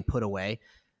stuff's not being put away.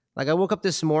 Like I woke up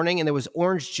this morning and there was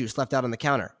orange juice left out on the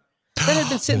counter. That had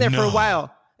been sitting there for a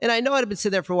while. And I know it had been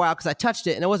sitting there for a while because I touched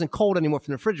it and it wasn't cold anymore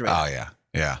from the refrigerator. Oh, yeah.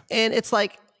 Yeah. And it's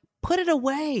like, put it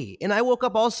away. And I woke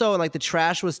up also and like the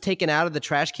trash was taken out of the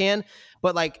trash can,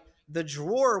 but like the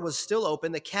drawer was still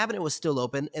open, the cabinet was still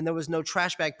open, and there was no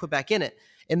trash bag put back in it.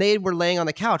 And they were laying on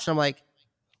the couch. And I'm like,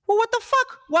 well, what the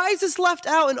fuck? Why is this left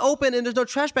out and open and there's no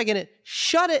trash bag in it?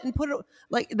 Shut it and put it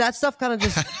like that stuff kind of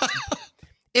just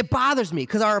it bothers me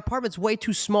because our apartment's way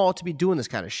too small to be doing this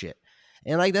kind of shit.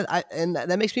 And like that,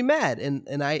 that makes me mad.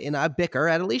 And I bicker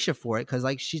at Alicia for it because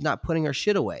like she's not putting her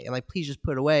shit away. And like, please just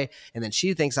put it away. And then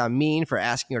she thinks I'm mean for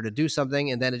asking her to do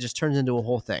something, and then it just turns into a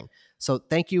whole thing. So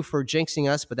thank you for jinxing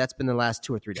us, but that's been the last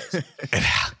 2 or 3 days.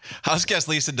 House guest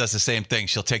Lisa does the same thing.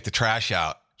 She'll take the trash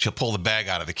out. She'll pull the bag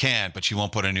out of the can, but she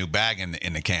won't put a new bag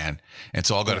in the can. And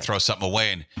so I'll go to throw something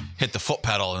away and hit the foot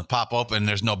pedal and pop open. And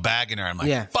there's no bag in there. I'm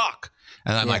like, fuck.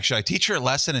 And I'm like, should I teach her a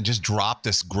lesson and just drop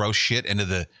this gross shit into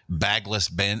the bagless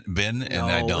bin? And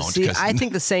I don't. See, I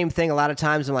think the same thing a lot of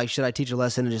times. I'm like, should I teach a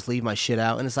lesson and just leave my shit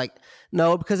out? And it's like,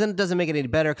 no, because then it doesn't make it any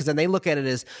better. Because then they look at it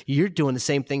as you're doing the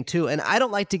same thing too. And I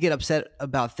don't like to get upset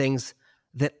about things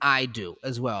that I do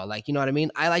as well. Like, you know what I mean?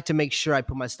 I like to make sure I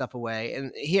put my stuff away.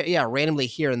 And here, randomly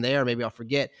here and there, maybe I'll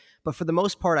forget. But for the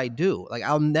most part, I do. Like,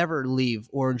 I'll never leave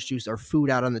orange juice or food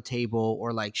out on the table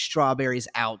or like strawberries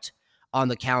out on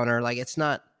the counter. Like, it's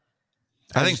not.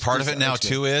 I think part of it now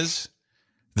too is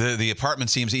the apartment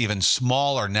seems even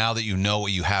smaller now that you know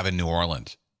what you have in New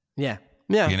Orleans. Yeah.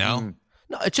 Yeah. You know?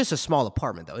 No, it's just a small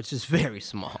apartment though. It's just very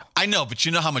small. I know, but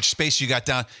you know how much space you got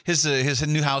down. His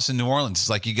new house in New Orleans is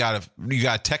like you gotta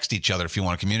text each other if you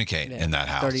want to communicate in that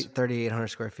house. 3,800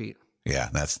 square feet. Yeah,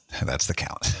 that's the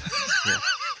count.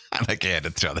 I'm like, I had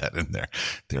to throw that in there.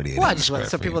 3,800 Well, I just square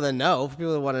want some feet. people that know.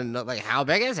 People that want to know, like, how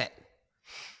big is it?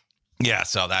 Yeah,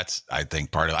 so that's I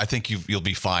think part of it. I think you'll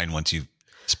be fine once you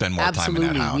spend more Absolutely.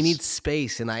 time in that house. We need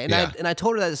space. And I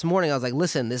told her that this morning. I was like,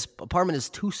 listen, this apartment is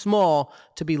too small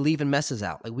to be leaving messes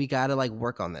out. Like, we got to like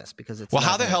work on this because it's Well,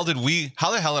 not how the gonna-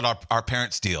 hell did our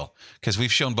parents deal? Because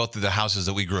we've shown both of the houses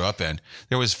that we grew up in.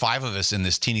 There was 5 of us in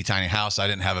this teeny tiny house. I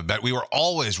didn't have a bed. We were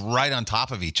always right on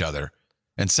top of each other.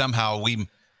 And somehow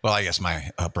Well, I guess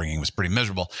my upbringing was pretty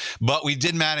miserable, but we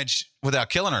did manage without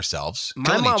killing ourselves, My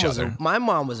killing mom each was other. my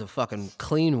mom was a fucking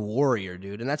clean warrior,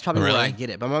 dude, and that's probably where Really? I get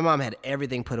it. But my mom had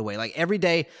everything put away. Like every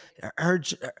day,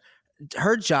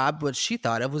 her job, what she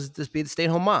thought of was just be the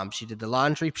stay-at-home mom. She did the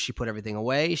laundry, she put everything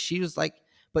away. She was like,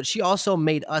 but she also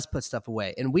made us put stuff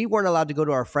away, and we weren't allowed to go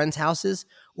to our friends' houses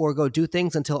or go do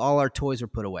things until all our toys were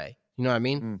put away. You know what I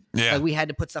mean? Yeah. Like we had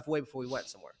to put stuff away before we went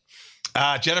somewhere.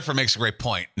 Jennifer makes a great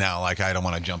point. Now, like, I don't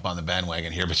want to jump on the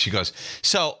bandwagon here, but she goes,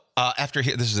 so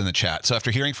this is in the chat. So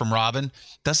after hearing from Robin,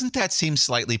 doesn't that seem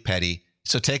slightly petty?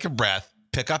 So take a breath,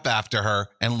 pick up after her,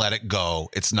 and let it go.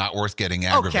 It's not worth getting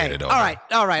aggravated over.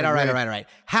 All right.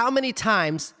 How many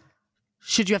times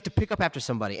should you have to pick up after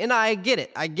somebody? And I get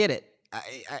it.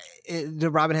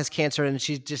 Robin has cancer, and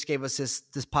she just gave us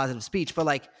this positive speech. But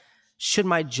like, should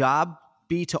my job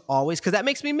be to always? Because that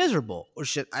makes me miserable. Or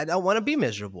should I don't want to be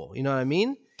miserable? You know what I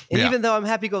mean? And Yeah. even though I'm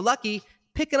happy-go-lucky,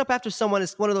 picking up after someone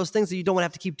is one of those things that you don't want to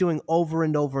have to keep doing over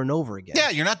and over and over again. Yeah,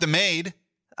 you're not the maid.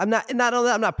 I'm not only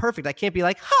that, I'm not perfect. I can't be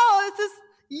like, oh, this is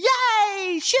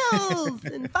yay,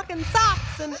 shoes and fucking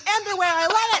socks and underwear. I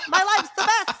love it. My life's the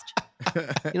best.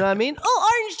 You know what I mean? Oh,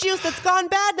 orange juice that's gone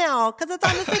bad now because it's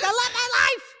on the sink. I love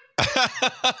my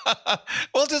life.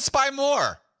 Well, just buy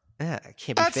more. Yeah, I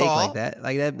can't be That's fake all. like that.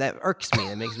 Like that irks me.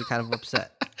 That makes me kind of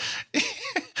upset.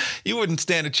 You wouldn't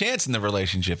stand a chance in the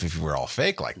relationship if you were all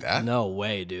fake like that. No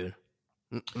way, dude.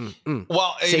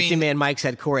 Well, I Safety mean, man Mike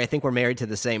said, Corey, I think we're married to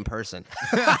the same person.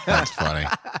 that's funny.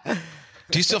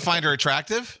 Do you still find her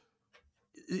attractive?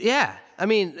 Yeah. I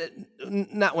mean,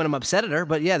 not when I'm upset at her,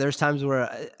 but yeah, there's times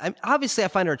where obviously I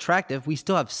find her attractive. We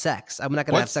still have sex. I'm not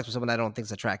going to have sex with someone I don't think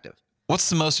is attractive. What's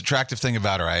the most attractive thing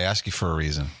about her? I ask you for a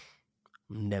reason.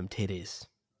 Them titties.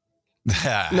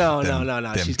 No.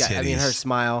 Them She's got, I mean, her titties.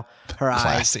 smile, her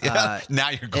eyes. Classy. Now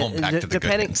you're going back to the good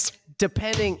things.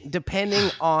 Depending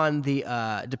on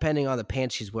the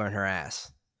pants she's wearing, her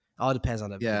ass. All depends on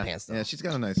the pants, though. Yeah, she's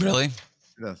got a nice. Really?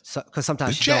 She does. Because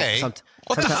sometimes she Jay, don't.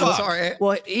 what the sometimes- fuck? Sorry.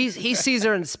 Well, he sees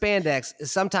her in spandex.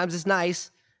 Sometimes it's nice.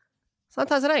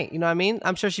 Sometimes it ain't. You know what I mean?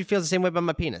 I'm sure she feels the same way about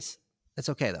my penis. It's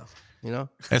okay though. You know.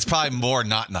 It's probably more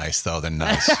not nice though than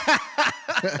nice.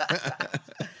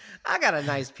 I got a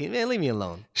nice penis. Man, leave me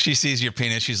alone. She sees your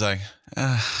penis. She's like,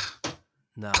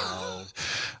 No.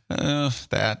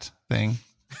 that thing.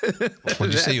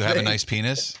 Would you say you have a nice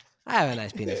penis? I have a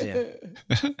nice penis.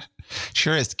 Yeah.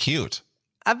 Sure is cute.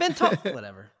 I've been told.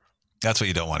 Whatever. That's what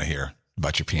you don't want to hear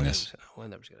about your penis. We're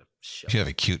never gonna show. You have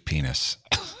a cute penis.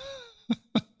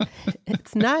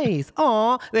 It's nice.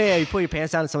 Aw. Yeah, you pull your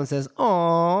pants down and someone says,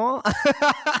 aw.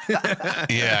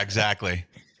 Yeah, exactly.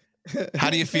 How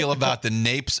do you feel about the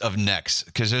napes of necks?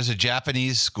 Because there's a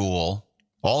Japanese school.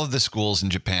 All of the schools in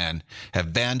Japan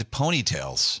have banned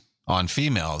ponytails on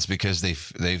females because they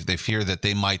fear that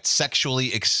they might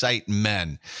sexually excite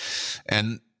men.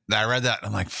 And I read that.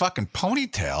 I'm like, fucking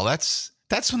ponytail. That's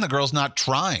when the girl's not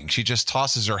trying. She just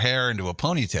tosses her hair into a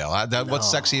ponytail.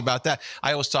 What's sexy about that?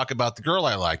 I always talk about the girl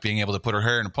I like being able to put her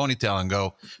hair in a ponytail and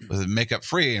go with it makeup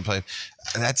free and play.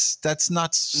 That's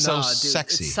not so No, dude,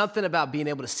 sexy. It's something about being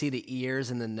able to see the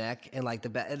ears and the neck and like the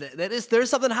back. There's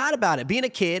something hot about it. Being a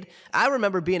kid, I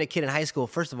remember being a kid in high school.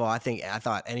 First of all, I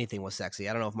thought anything was sexy.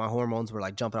 I don't know if my hormones were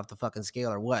like jumping off the fucking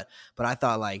scale or what, but I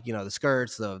thought like, you know, the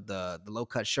skirts, the low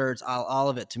cut shirts, all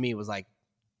of it to me was like.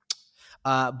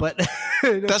 But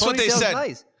That's what they ponytail's said.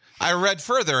 Nice. I read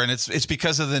further, and it's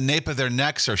because of the nape of their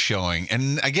necks are showing.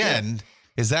 And again,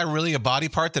 is that really a body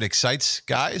part that excites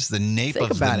guys? The nape Think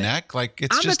of the about it. neck, like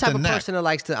it's I'm just the type the of neck. person that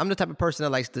likes to. I'm the type of person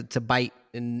that likes to bite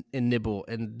and nibble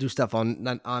and do stuff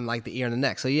on like the ear and the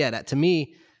neck. So yeah, that to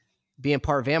me, being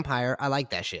part vampire, I like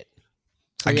that shit.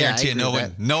 So, I yeah, guarantee you, agree no with one,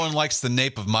 that. no one likes the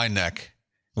nape of my neck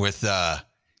with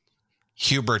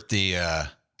Hubert, the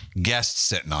guest,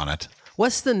 sitting on it.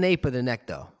 What's the nape of the neck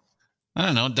though? I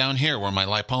don't know, down here where my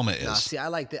lipoma is. No, see, I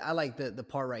like the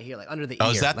part right here, like under the ear.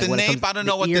 Oh, is that like the when it nape? comes- I don't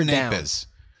know what the ear nape down. is.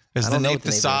 Is I the don't know nape what the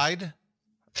the nape is. side?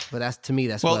 But that's to me.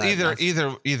 That's Well, what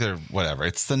either, whatever.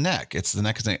 It's the neck. It's the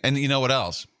neck. And you know what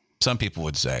else? Some people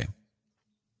would say,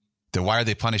 then why are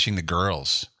they punishing the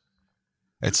girls?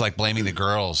 It's like blaming the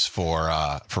girls for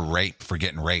rape, for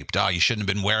getting raped. Oh, you shouldn't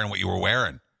have been wearing what you were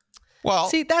wearing. Well,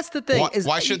 See, that's the thing.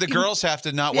 why should the girls have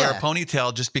to not wear a Yeah.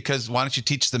 ponytail just because? Why don't you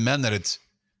teach the men that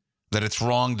it's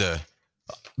wrong to?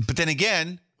 But then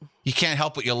again, you can't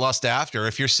help what you lust after.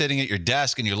 If you're sitting at your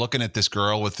desk and you're looking at this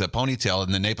girl with the ponytail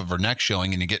and the nape of her neck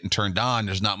showing, and you're getting turned on,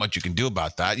 there's not much you can do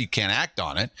about that. You can't act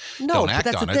on it. No, Don't but act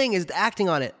that's on the it. thing is acting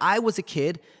on it. I was a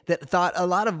kid that thought a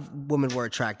lot of women were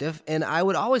attractive, and I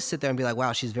would always sit there and be like,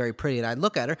 "Wow, she's very pretty," and I'd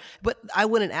look at her, but I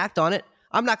wouldn't act on it.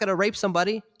 I'm not gonna rape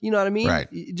somebody. You know what I mean? Right.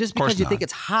 Just Of course because you think not.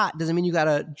 it's hot doesn't mean you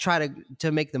gotta try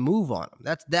to make the move on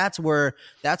them. That's where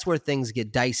things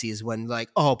get dicey. Is when like,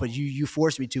 oh, but you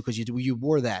forced me to because you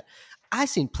wore that. I've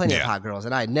seen plenty of Yeah. hot girls,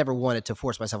 and I never wanted to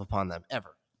force myself upon them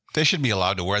ever. They should be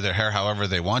allowed to wear their hair however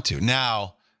they want to.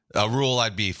 Now, a rule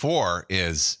I'd be for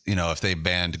is, if they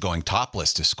banned going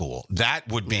topless to school, that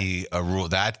would be a rule.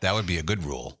 That would be a good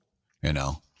rule.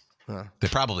 Huh. They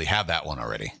probably have that one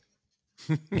already.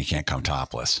 You can't come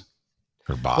topless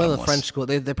or bottomless. Well, the French school,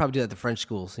 they probably do that at the French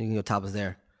school, so you can go topless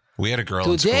there. We had a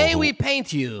girl in Today school. we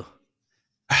paint you.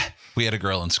 We had a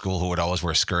girl in school who would always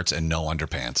wear skirts and no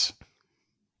underpants.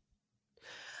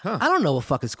 I don't know what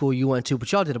fucking school you went to,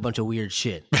 but y'all did a bunch of weird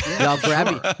shit. Y'all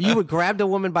you would grab the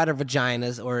woman by their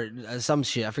vaginas or some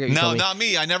shit. I forget. You No, told me. not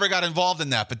me. I never got involved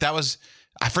in that, but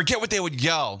I forget what they would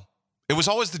yell. It was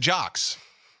always the jocks.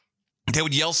 They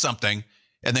would yell something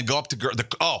and then go up to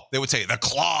they would say the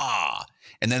claw.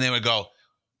 And then they would go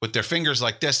with their fingers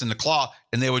like this in the claw,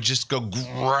 and they would just go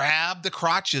grab the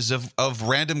crotches of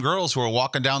random girls who were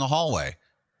walking down the hallway.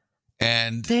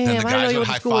 And Damn, then the I didn't know guys you would went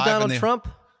to high school with five Donald and Trump.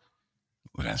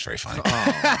 well, that's very funny.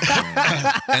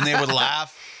 Oh, And they would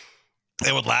laugh.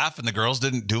 They would laugh, and the girls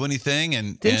didn't do anything.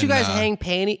 And Didn't you guys hang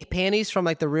panties from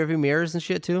like the rearview mirrors and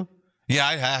shit too? Yeah,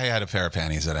 I had a pair of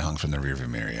panties that I hung from the rearview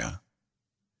mirror. Yeah.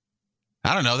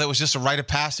 I don't know. That was just a rite of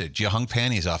passage. You hung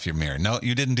panties off your mirror. No,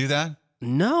 you didn't do that?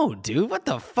 No, dude. What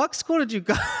the fuck school did you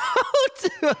go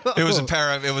to? It was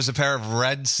a pair of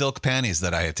red silk panties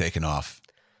that I had taken off.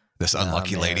 This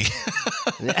unlucky man. lady.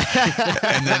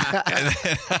 and then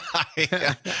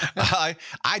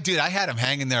I had them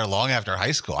hanging there long after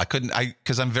high school.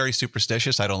 Because I'm very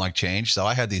superstitious. I don't like change. So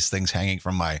I had these things hanging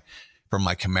from my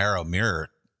Camaro mirror.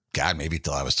 God, maybe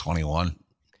till I was 21.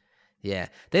 Yeah.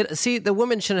 The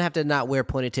women shouldn't have to not wear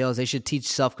ponytails. They should teach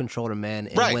self-control to men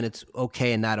and Right. when it's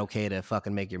okay and not okay to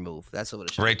fucking make your move. That's what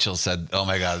it should Rachel said, "Oh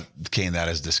my God, Kane, that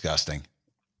is disgusting."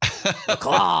 be.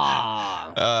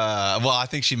 Claw. Well, I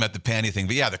think she meant the panty thing,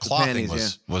 but yeah, the claw panties,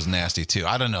 thing was nasty too.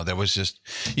 I don't know. There was just,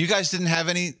 you guys didn't have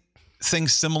anything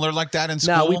similar like that in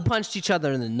school? No, we punched each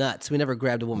other in the nuts. We never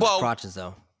grabbed a woman's Well- crotches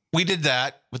though. We did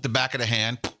that with the back of the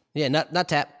hand, Yeah, nut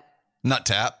tap. nut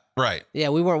tap. Right. Yeah,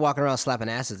 we weren't walking around slapping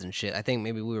asses and shit. I think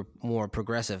maybe we were more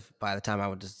progressive by the time I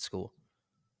went to school.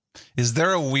 Is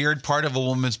there a weird part of a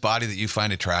woman's body that you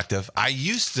find attractive? I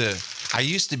used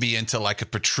to be into like a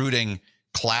protruding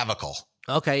clavicle.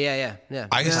 Okay, yeah.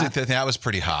 I used to think that was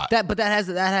pretty hot. But that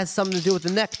has something to do with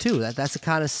the neck too. That's the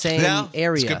kind of same Yeah,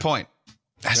 area. That's a good point.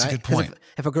 That's right? a good 'Cause point.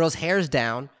 If a girl's hair's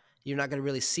down, you're not going to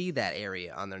really see that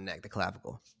area on their neck, the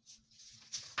clavicle.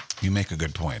 You make a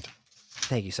good point.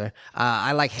 Thank you, sir.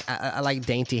 I like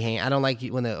dainty hand. I don't like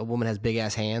when a woman has big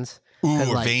ass hands. Ooh, 'Cause,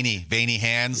 or like, veiny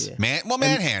hands. Yeah. Man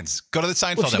hands. Go to the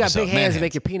Seinfeld well, she got episode. big Man hands to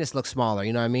make your penis look smaller.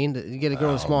 You know what I mean? You get a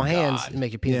girl with small hands and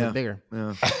make your penis look bigger.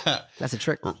 Yeah. That's a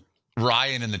trick.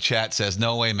 Ryan in the chat says,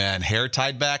 "No way, man. Hair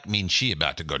tied back means she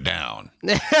about to go down."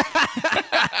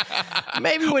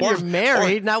 Maybe when Or- you're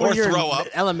married, not or when you're in throw up.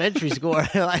 elementary school or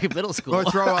like middle school. Or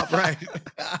throw up, right?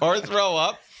 Or throw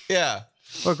up. Yeah.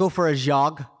 Or go for a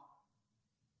jog.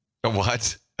 A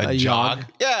what? A jog. jog?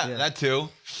 Yeah, that too.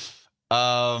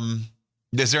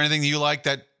 Is there anything you like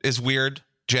that is weird,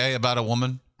 Jay, about a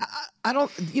woman? I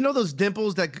don't, those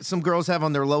dimples that some girls have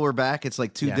on their lower back? It's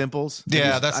like two Yeah. dimples.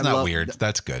 Yeah, I that's not love- weird.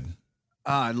 That's good.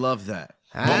 I love that.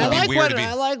 I would be like weird to when be-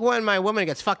 I like when my woman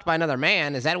gets fucked by another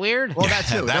man. Is that weird? Well, that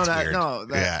too. That's no, weird. No,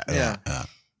 Yeah.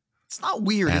 It's not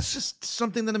weird. That's- It's just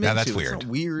something that I'm Yeah, into. that's It's weird. not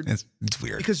weird. It's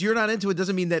weird. Because you're not into it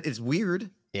doesn't mean that it's weird.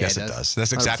 Yeah, Yes, it does.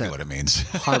 That's exactly 100%. what it means.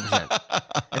 100%.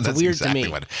 It's That's weird to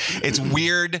me. It's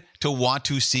weird to want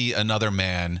to see another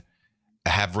man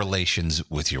have relations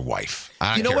with your wife. I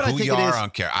don't You know care what I who think you it are. is?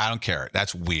 I don't care.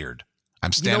 That's weird. I'm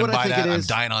know standing what I by think that. it I'm is?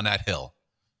 dying on that hill.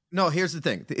 No, here's the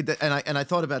thing. And I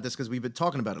thought about this because we've been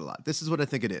talking about it a lot. This is what I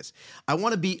think it is. I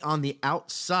want to be on the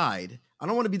outside. I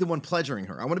don't want to be the one pleasuring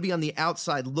her. I want to be on the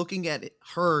outside looking at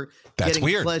her That's getting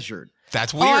weird. pleasured.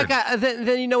 That's Oh, weird.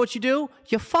 then you know what you do?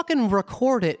 You fucking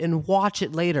record it and watch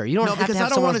it later. You don't No, have because to have I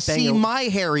don't someone want to bang see your- my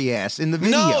hairy ass in the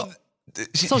video. no.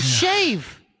 So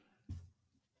shave.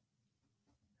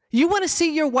 You want to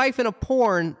see your wife in a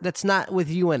porn that's not with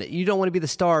you in it. You don't want to be the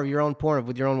star of your own porn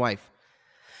with your own wife.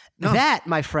 No. That,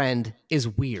 my friend, is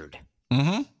weird.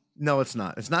 No, it's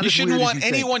not. It's not. You as shouldn't weird as want you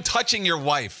think. anyone touching your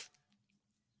wife.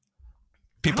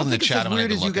 People in the think it's chat as don't have weird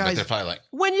to as you look at it. guys- They're probably like,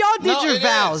 When y'all did No, your it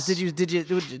vows, is. did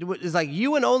you is like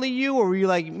you and only you, or were you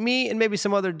like me and maybe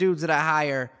some other dudes that I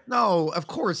hire? No, of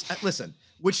course. Listen,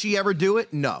 would she ever do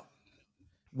it? No.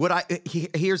 Would I?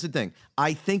 Here's the thing.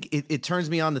 I think it turns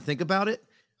me on to think about it.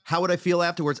 How would I feel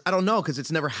afterwards? I don't know because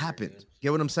it's never happened.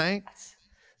 Get what I'm saying?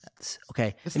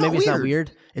 Okay, It's and maybe not it's not weird.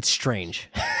 weird. It's strange.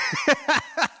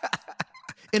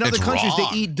 In other It's countries, wrong.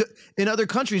 they eat. In other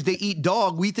countries, they eat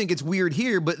dog. We think it's weird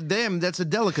here, but them, that's a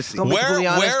delicacy. Don't be completely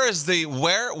honest. Where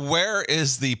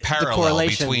is the parallel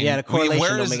correlation. between Yeah, the correlation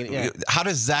where don't is, make it- yeah. how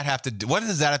does that have to do, what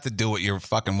does that have to do with your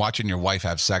fucking watching your wife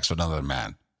have sex with another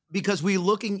man? Because we're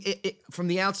looking from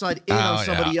the outside in Oh, on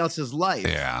somebody yeah. else's life.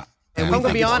 Yeah. And If we I'm gonna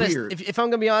think be it's honest, weird. if I'm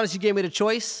gonna be honest, you gave me the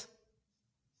choice.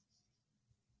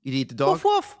 You'd eat the dog. Woof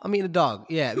woof. I'm eating a dog.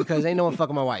 Yeah, because ain't no one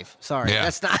fucking my wife. Sorry, Yeah.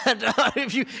 that's not.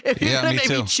 if you're Yeah, gonna me make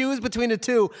too. me choose between the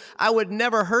two, I would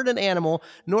never hurt an animal,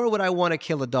 nor would I want to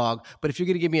kill a dog. But if you're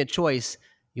gonna give me a choice,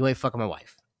 you ain't fucking my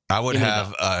wife. I would Give me a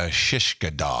have a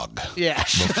shishka dog Yeah.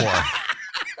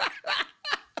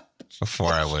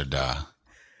 before I would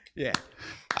Yeah.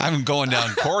 I'm going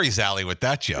down Corey's alley with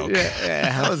that joke.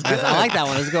 That was good. I like that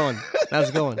one. That's going. That's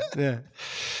going. Yeah.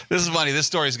 This is funny. This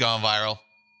story's gone viral.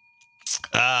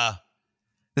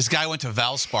 This guy went to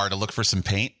Valspar to look for some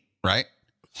paint, right?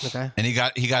 Okay. And he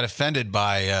got offended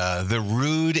by the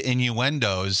rude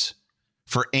innuendos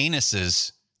for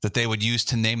anuses that they would use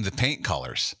to name the paint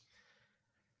colors.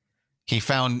 He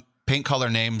found paint color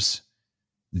names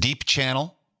Deep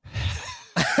Channel.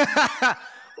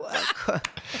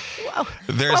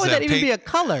 There's Why would a that even paint- be a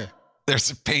color? There's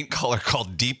a paint color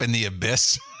called Deep in the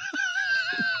Abyss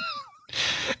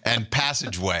and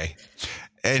Passageway.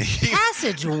 And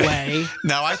Passageway.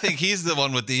 now I think he's the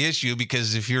one with the issue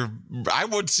because I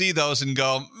would see those and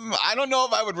go, I don't know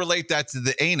if I would relate that to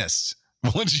the anus.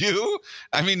 Would you?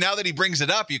 I mean, now that he brings it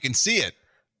up, you can see it.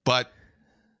 But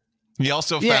he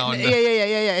also found. Yeah.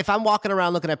 If I'm walking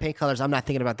around looking at paint colors, I'm not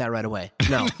thinking about that right away.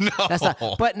 No, No. that's not.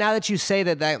 But now that you say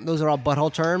that those are all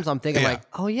butthole terms, I'm thinking Yeah. like,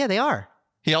 oh yeah, they are.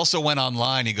 He also went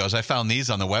online. He goes, I found these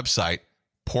on the website.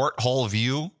 Porthole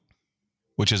View,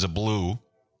 which is a blue.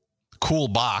 Cool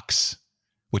Box,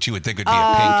 which you would think would be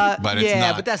a pink, but it's yeah,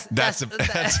 not. but that's that's a blue.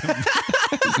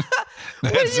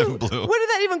 Where did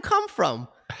that even come from?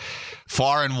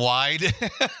 Far and Wide.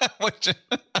 Which,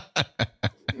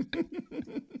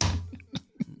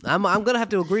 I'm gonna have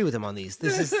to agree with him on these.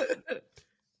 This is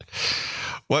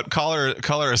what color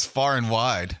is Far and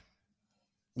Wide?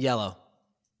 yellow.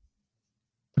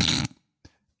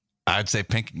 I'd say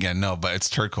pink again. No, but it's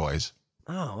turquoise.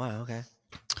 Oh wow, okay.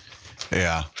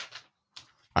 Yeah.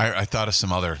 I thought of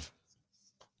some other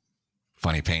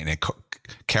funny paint name.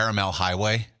 Caramel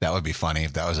Highway. That would be funny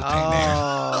if that was a paint name.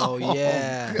 Oh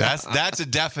yeah. That's a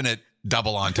definite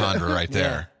double entendre right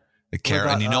there. The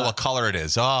about, and you know what color it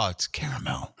is. Oh, it's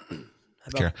caramel.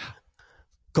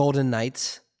 Golden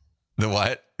Knights. The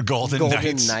what? Golden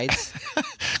Knights.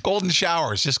 Golden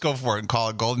Showers. Just go for it and call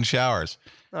it Golden Showers.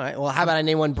 All right. Well, how about I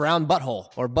name one Brown Butthole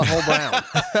or Butthole Brown?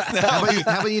 How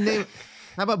about you name?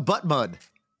 How about butt mud?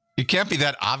 You can't be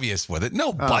that obvious with it.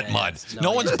 No butt yeah, mud. it's- No,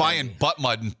 no, one's yeah. buying butt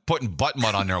mud and putting butt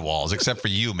mud on their walls, except for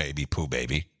you, maybe, Pooh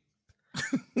Baby.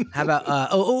 How about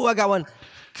I got one.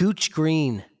 Gooch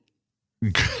Green.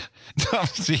 No,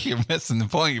 see, you're missing the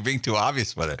point. You're being too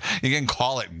obvious with it. You can't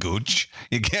call it gooch.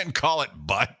 You can't call it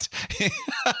butt.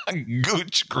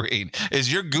 Gooch green.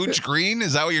 Is your gooch green?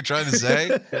 Is that what you're trying to say?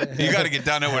 You got to get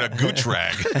down there with a gooch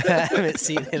rag. I haven't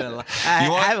seen it in a long I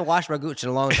haven't washed my gooch in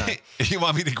a long time. You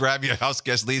want me to grab your house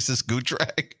guest Lisa's gooch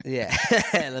rag? Yeah.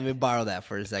 Let me borrow that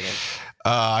for a second.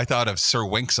 I thought of Sir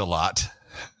Winks a lot.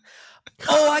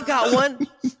 Oh, I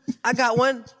got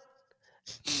one.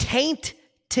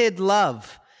 Tainted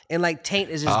Love. And like taint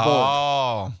is just bold.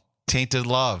 Oh, Tainted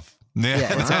Love.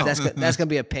 Yeah, Wow. that's gonna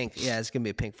be a pink. Yeah, it's gonna be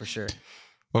a pink for sure.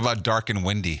 What about Dark and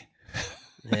Windy?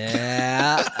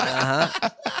 Yeah.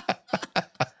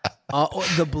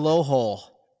 The blowhole.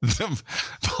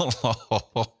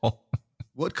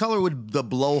 What color would the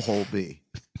blowhole be?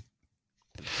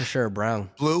 For sure, brown.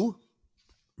 Blue?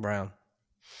 Brown.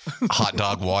 Hot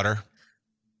dog water.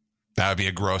 That would be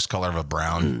a gross color of a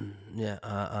brown. Yeah.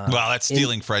 Well, that's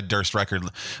stealing Fred Durst record.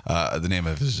 The name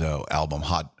of his album,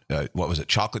 what was it?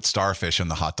 Chocolate Starfish and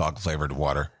the hot dog flavored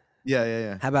water.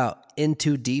 Yeah. How about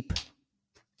Into Deep?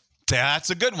 That's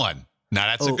a good one. Now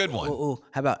that's a good one.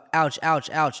 How about ouch, ouch,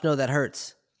 ouch? No, that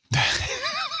hurts.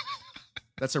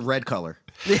 That's a red color.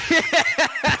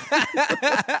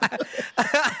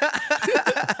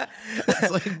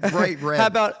 It's like bright red. How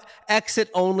about exit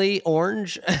only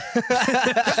orange?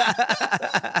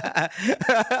 I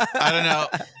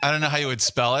don't know how you would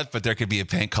spell it, but there could be a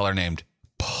paint color named.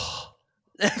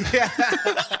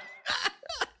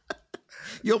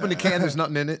 You open the can, there's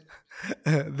nothing in it.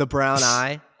 The brown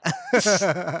eye.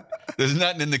 There's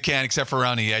nothing in the can except for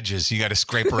around the edges. You got to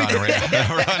scrape around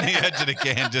around the edge of the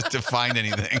can just to find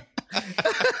anything.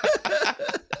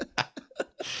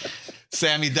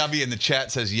 Sammy W in the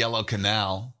chat says Yellow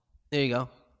Canal. There you go.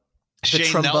 The Shane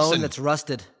trombone Nelson. that's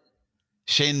rusted.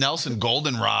 Shane Nelson,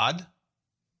 Goldenrod.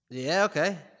 Yeah,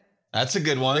 okay. That's a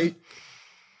good one.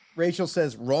 Rachel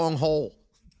says wrong hole.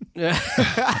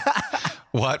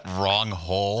 What? Wrong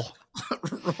hole?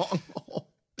 Wrong hole.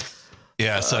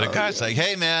 Yeah, so the guy's like,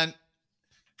 hey, man.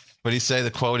 What do you say?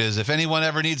 The quote is, if anyone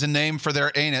ever needs a name for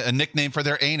their anus, a nickname for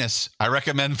their anus, I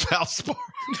recommend Valspar.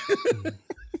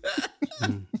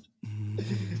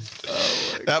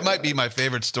 That might be my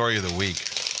favorite story of the week,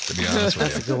 to be honest with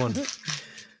you. That's a good one.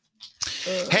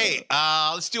 Hey,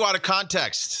 let's do Out of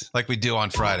Context like we do on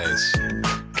Fridays.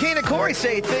 Kane and Corey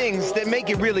say things that make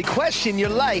you really question your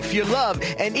life, your love,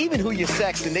 and even who you're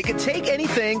sexting. They can take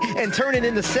anything and turn it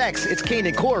into sex. It's Kane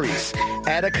and Corey's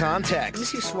Out of Context. Let me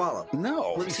see you swallow.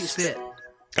 No. Let me see you spit.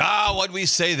 What'd we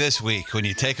say this week? When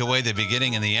you take away the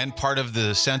beginning and the end part of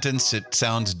the sentence, it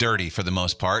sounds dirty for the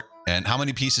most part. And how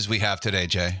many pieces we have today,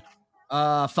 Jay?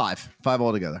 5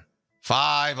 altogether.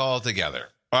 5 altogether.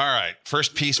 All right.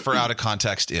 First piece for Out of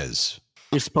Context is.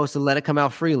 You're supposed to let it come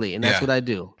out freely, and that's Yeah. what I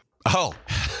do. Oh.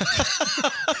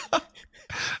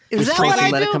 Is that freely? what I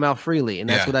let it come out freely, and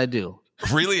that's Yeah. what I do.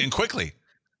 Really and quickly.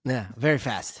 Yeah, very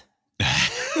fast.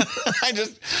 I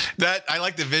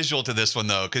like the visual to this one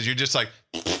though, because you're just like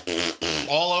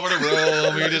all over the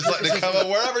room. You're just letting it come out.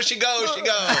 Wherever she goes, she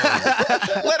goes.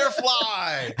 Let her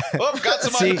fly. Oh, got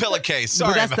some on the pillowcase.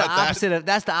 Sorry that's about the opposite of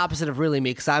that's the opposite of really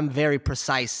me, because I'm very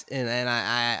precise and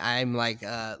I'm like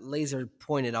laser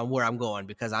pointed on where I'm going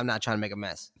because I'm not trying to make a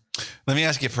mess. Let me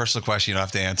ask you a personal question. You don't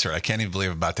have to answer. I can't even believe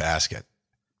I'm about to ask it.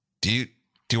 Do you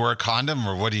wear a condom,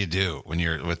 or what do you do when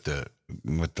you're with the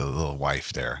little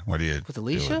wife there? What do you With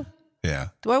Alicia? Yeah.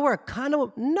 Do I wear a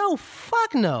condom? No,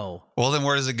 fuck no. Well, then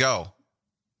where does it go?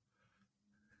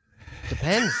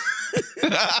 Depends.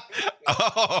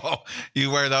 Oh,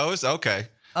 you wear those? Okay.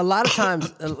 A lot of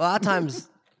times. Well,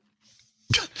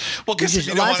 We because just,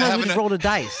 you a don't lot want of to times have we just roll the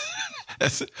dice.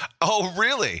 Oh,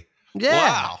 really? Yeah.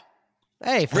 Wow.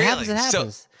 Hey, if it Really? happens, it So-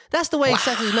 happens. That's the way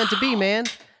sex is meant to be, man.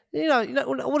 You know,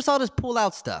 what's all this pull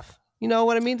out stuff? You know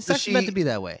what I mean? Sex is meant to be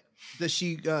that way. Does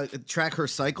she track her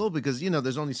cycle? Because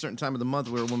there's only a certain time of the month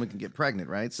where a woman can get pregnant,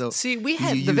 right? So See, we do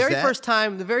had you the use very that? first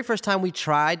time we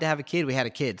tried to have a kid, we had a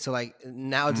kid. So like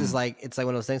now it's just like it's like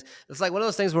one of those things. It's like one of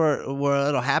those things where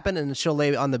it'll happen and she'll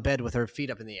lay on the bed with her feet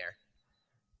up in the air.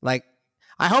 Like,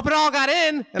 I hope it all got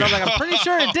in. And I'm like, I'm pretty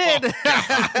sure it did.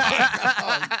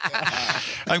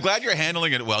 I'm glad you're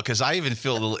handling it well, because I even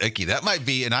feel a little icky. That might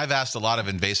be, and I've asked a lot of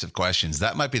invasive questions.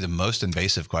 That might be the most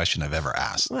invasive question I've ever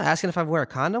asked. Well, asking if I wear a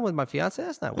condom with my fiance,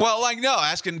 that's not Well, like, no,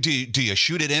 asking, do you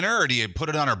shoot it in her, or do you put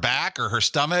it on her back or her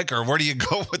stomach, or where do you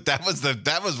go with that?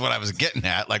 That was what I was getting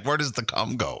at. Like, where does the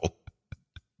cum go?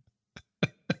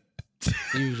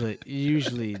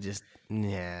 usually just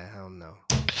I don't know.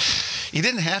 You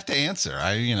didn't have to answer.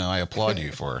 I applaud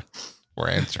you for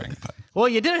answering. But. Well,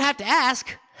 you didn't have to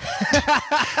ask.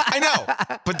 I know,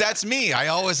 but that's me. I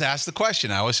always ask the question.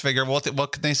 I always figure, what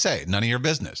can they say? None of your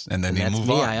business, and then you That's move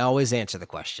me. on. I always answer the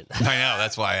question. I know.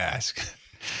 That's why I ask.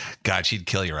 God, she'd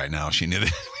kill you right now if she knew that we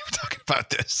were talking about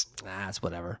this. Nah, it's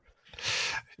whatever.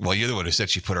 Well, you're the one who said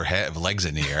she put her legs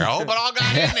in the air. Oh, but all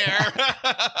got in there.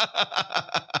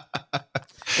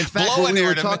 In fact, blow when in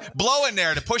we there were blow in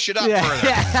there to push it up further.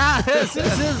 Yeah.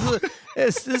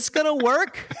 Is this gonna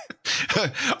work?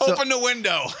 Open the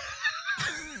window.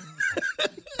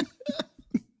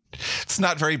 It's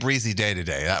not very breezy day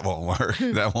today. That won't work.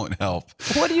 That won't help.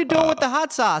 What are you doing with the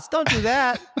hot sauce? Don't do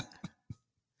that.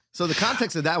 So the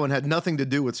context of that one had nothing to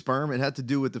do with sperm. It had to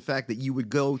do with the fact that you would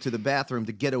go to the bathroom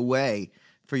to get away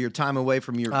for your time away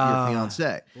from your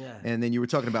fiance. yeah. And then you were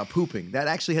talking about pooping. That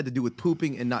actually had to do with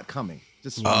pooping and not coming.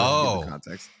 Just to give the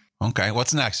context. Okay,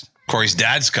 what's next? Corey's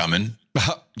dad's coming.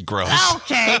 Gross.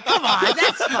 Okay, come on.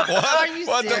 That's fine. Are you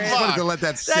What the serious? I'm fuck? going to let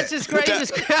that sit. That's just great.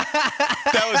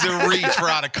 That was a reach for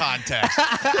out of context.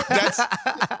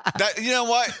 You know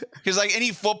what? Because like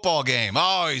any football game,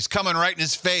 oh, he's coming right in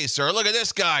his face, or look at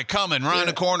this guy coming around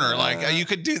the corner. Like you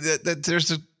could do that.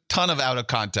 There's a ton of out of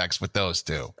context with those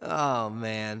two. Oh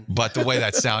man. But the way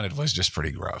that sounded was just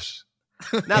pretty gross.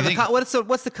 Now, what's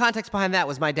the context behind that?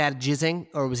 Was my dad jizzing,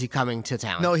 or was he coming to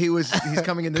town? No, he's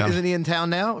coming in. Isn't he in town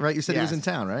now? Right? You said he was Yes. in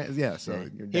town, right? Yeah. So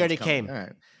your He already dad's coming. came. All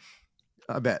right.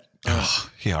 I bet.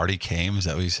 He already came. Is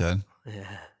that what you said?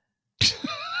 Yeah.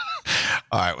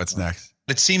 All right. What's next?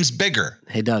 It seems bigger.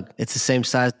 Hey, Doug, it's the same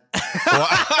size.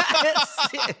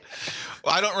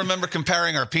 Well, I don't remember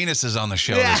comparing our penises on the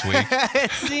show this week.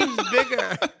 It seems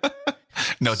bigger.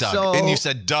 No, Doug. So- And you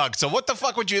said Doug. So what the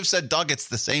fuck would you have said, Doug? It's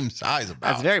the same size about.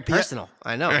 That's very personal.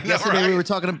 I know. Yeah. Yesterday we were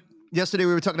talking yesterday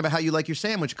we were talking about how you like your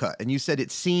sandwich cut, and you said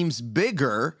it seems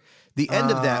bigger. The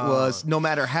end of that was no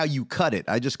matter how you cut it.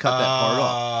 I just cut that part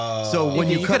off. So when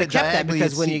you cut it kept that diagonally,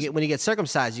 because it when you get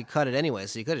circumcised, you cut it anyway.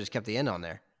 So you could have just kept the end on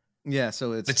there. yeah,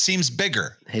 so It seems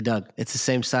bigger. Hey, Doug, it's the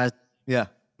same size yeah.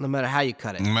 no matter how you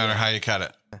cut it. No matter how you cut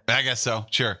it. I guess so.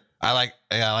 Sure. I like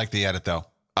the edit though.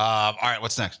 All right.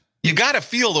 What's next? You got to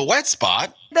feel the wet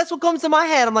spot. That's what comes to my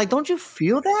head. I'm like, don't you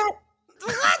feel that?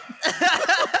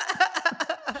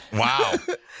 Wow. What?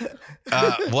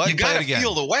 You Play it gotta again.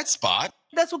 feel the wet spot.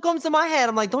 That's what comes to my head.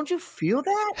 I'm like, don't you feel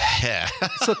that? Yeah.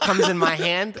 That's what comes in my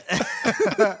hand.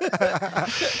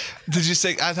 Did you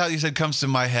say? I thought you said comes to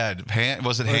my head. Hand?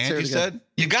 Was it Let's hand? hear You it again. said?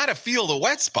 You gotta feel the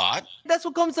wet spot. That's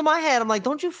what comes to my head. I'm like,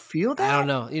 don't you feel that? I don't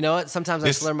know. You know what? Sometimes I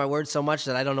It's- slur my words so much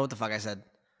that I don't know what the fuck I said.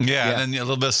 Yeah. And then a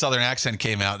little bit of Southern accent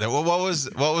came out there. What was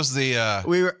the?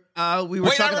 We were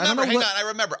Wait, talking. I remember. don't know Hang what, on.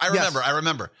 I Yes.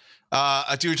 remember.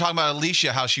 You were talking about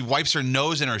Alicia, how she wipes her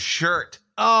nose in her shirt.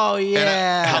 Oh, And,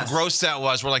 yeah. how gross that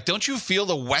was. We're like, don't you feel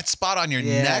the wet spot on your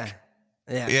neck?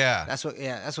 Yeah. Yeah. That's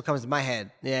what comes to my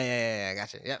head. Yeah. I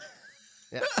got you. Yep.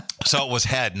 So it was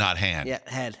head, not hand. Yeah.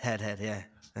 Head. Yeah.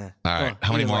 All right. Well,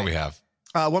 How many either more way. we have?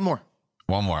 one more.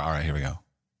 One more. All right. Here we go.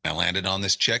 I landed on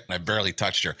this chick and I barely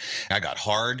touched her. I got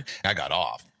hard. I got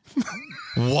off.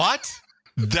 What?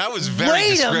 That was very Wait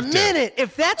descriptive. a minute.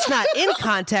 If that's not in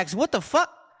context, what the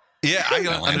fuck? Yeah, I I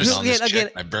don't landed understand. on this Again.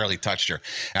 chick and I barely touched her.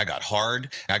 I got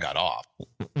hard. I got off.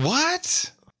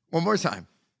 What? One more time.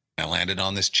 I landed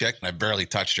on this chick and I barely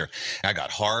touched her. I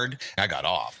got hard. I got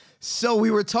off. So we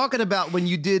were talking about when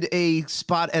you did a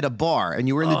spot at a bar and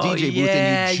you were in the Oh, DJ booth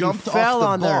yeah, and you you jumped fell off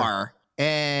on the there. bar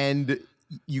and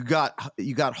you got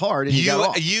hard and you got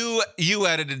off. You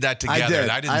edited that together. did.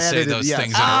 I didn't I say edited- those yes.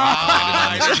 things in a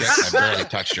I landed on this chick and I barely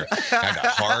touched her. I got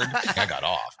hard. I got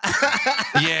off.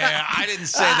 Yeah, I didn't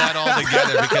say that all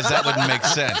together because that wouldn't make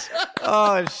sense.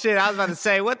 Oh, shit. I was about to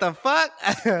say, what the fuck?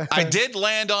 I did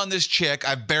land on this chick.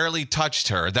 I barely touched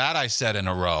her. That I said in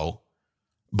a row.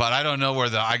 But I don't know where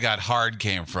the I got hard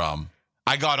came from.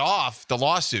 I got off the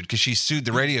lawsuit because she sued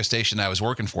the radio station I was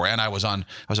working for, and I was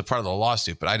a part of the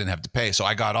lawsuit, but I didn't have to pay, so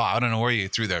I got off. I don't know where you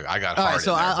threw the I got All hard. right,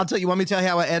 so in there. I'll tell you. Want me to tell you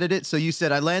how I edited it? So you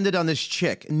said I landed on this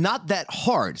chick, not that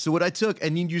hard. So what I took,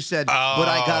 and then you said, but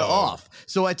I got Oh. off.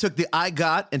 So I took the I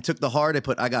got and took the hard. I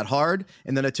put I got hard,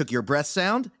 and then I took your breath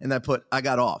sound, and I put I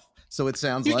got off. So it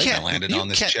sounds You like can't- I landed You on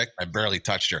this can't- chick. I barely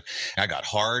touched her. I got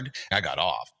hard. I got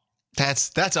off.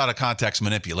 That's out of context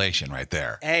manipulation right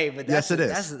there. Hey, but Yes, it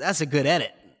is. That's a good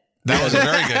edit. That was a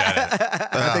very good edit.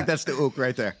 I think that's the ook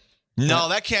right there. No,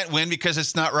 that can't win because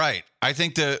it's not right. I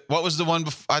think what was the one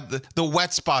before the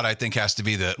wet spot? I think has to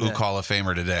be the Ook Hall of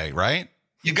Famer today, right?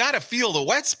 You gotta feel the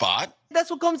wet spot. That's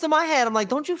what comes to my head. I'm like,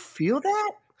 don't you feel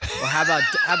that? Or how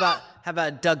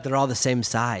about Doug? They're all the same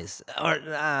size. Or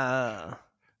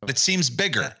It seems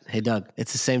bigger. hey, Doug,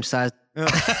 it's the same size.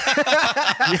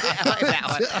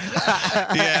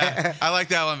 Yeah, I like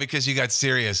that one because you got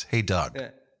serious. Hey, Doug,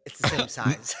 It's the same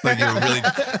size. like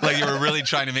you were really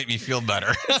trying to make me feel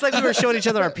better. It's like we were showing each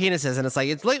other our penises, and it's like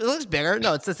it looks bigger.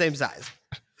 No, it's the same size.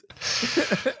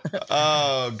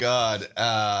 Oh God,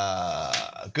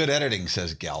 good editing,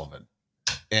 says Galvin.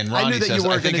 And I knew Ronnie that you says, I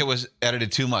weren't think gonna- it was edited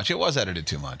too much. It was edited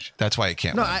too much. That's why it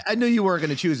can't No, win. I knew you weren't going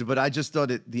to choose it, but I just thought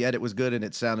the edit was good and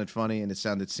it sounded funny and it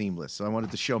sounded seamless. So I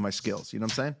wanted to show my skills. You know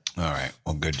what I'm saying? All right.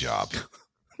 Well, good job.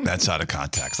 That's out of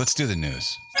context. Let's do the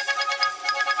news.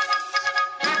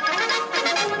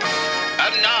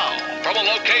 And now, from a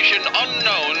location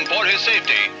unknown for his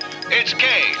safety, it's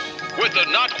Kane with the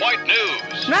Not Quite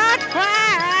News. Not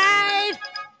quite.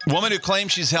 Woman who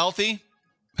claims she's healthy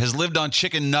has lived on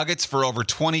chicken nuggets for over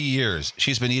 20 years.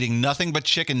 She's been eating nothing but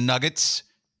chicken nuggets.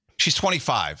 She's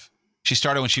 25. She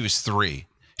started when she was 3.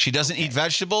 She doesn't eat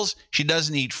vegetables. She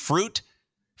doesn't eat fruit.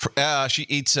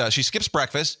 She skips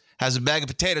breakfast, has a bag of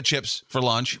potato chips for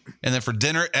lunch, and then for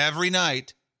dinner every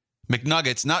night,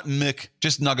 McNuggets, not Mick,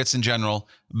 just nuggets in general,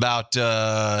 about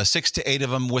 6 to 8 of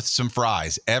them with some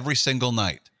fries every single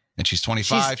night. And she's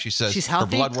 25. She says she's her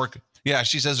healthy? blood work. Yeah,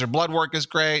 she says her blood work is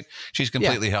great. She's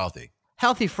completely healthy.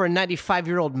 Healthy for a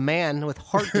 95-year-old man with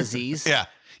heart disease. Yeah.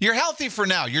 You're healthy for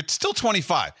now. You're still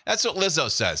 25. That's what Lizzo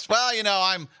says. Well, you know,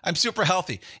 I'm super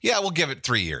healthy. Yeah, we'll give it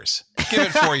 3 years. Give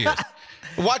it 4 years.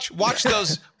 Watch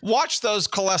those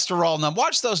cholesterol numbers.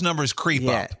 Watch those numbers creep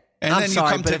Yeah. up. And I'm then sorry,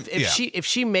 you come but to if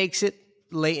she makes it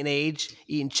late in age,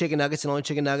 eating chicken nuggets and only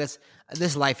chicken nuggets,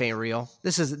 this life ain't real.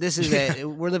 This is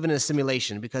we're living in a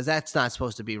simulation because that's not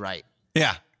supposed to be right.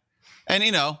 Yeah. And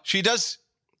you know, she does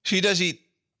eat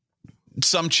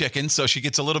some chicken, so she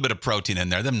gets a little bit of protein in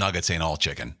there. Them nuggets ain't all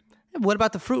chicken. What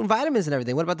about the fruit and vitamins and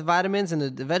everything? What about the vitamins and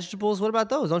the vegetables? What about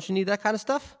those? Don't you need that kind of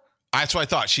stuff? That's what I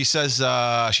thought. She says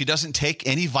she doesn't take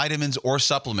any vitamins or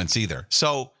supplements either.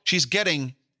 So she's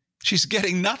getting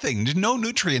nothing. There's no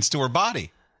nutrients to her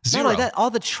body. Zero. Not like that. All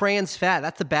the trans fat,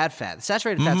 that's the bad fat. The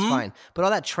saturated fat's fine. But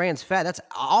all that trans fat, that's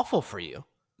awful for you.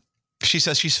 She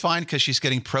says she's fine because she's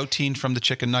getting protein from the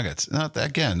chicken nuggets.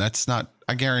 Again, that's not,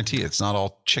 I guarantee it's not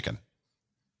all chicken.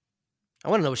 I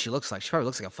want to know what she looks like. She probably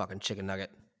looks like a fucking chicken nugget.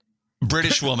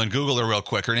 British woman, Google her real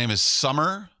quick. Her name is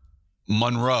Summer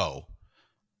Monroe.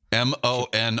 Monro.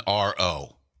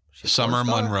 Summer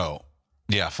Monroe.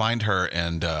 Yeah, find her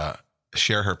and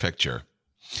share her picture.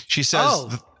 She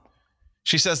says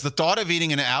the thought of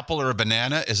eating an apple or a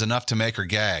banana is enough to make her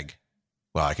gag.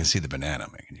 Well, I can see the banana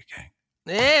making you gag.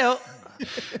 Ew.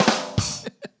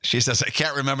 She says, I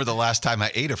can't remember the last time I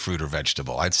ate a fruit or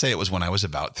vegetable. I'd say it was when I was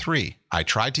about 3. I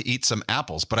tried to eat some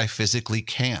apples, but I physically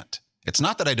can't. It's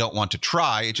not that I don't want to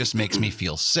try. It just makes me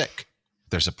feel sick.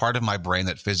 There's a part of my brain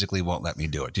that physically won't let me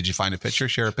do it. Did you find a picture?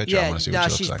 Share a picture. I want to see what she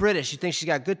looks she's like. British. She thinks she's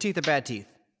got good teeth or bad teeth.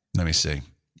 Let me see. I'm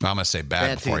going to say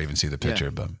bad before I teeth. even see the picture.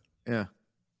 Yeah. But Yeah.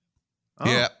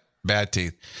 yeah, bad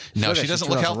teeth. No, she doesn't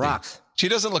look healthy. Rocks. She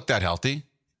doesn't look that healthy.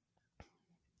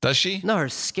 Does she? No, her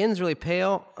skin's really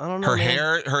pale. I don't know. Her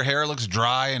man. her hair looks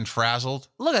dry and frazzled.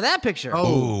 Look at that picture.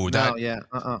 Oh, no, that- yeah.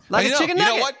 Like a chicken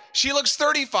nugget. You know what? She looks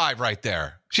 35 right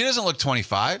there. She doesn't look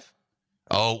 25.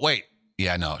 Oh, wait.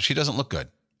 Yeah, no, she doesn't look good.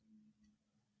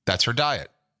 That's her diet.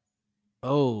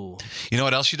 Oh. You know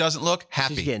what else she doesn't look?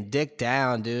 Happy. She's getting dick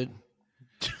down, dude.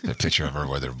 A picture of her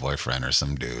with her boyfriend or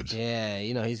some dude. Yeah,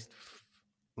 you know, he's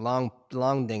long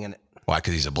dinging it. Why?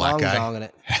 Because he's a black guy? Long donging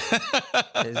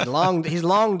it. He's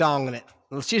long donging it.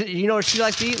 You know what she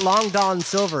likes to eat? Long Don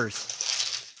Silvers.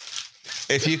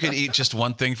 If you could eat just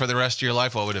one thing for the rest of your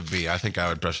life, what would it be? I think I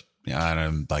would brush, I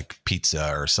don't know, like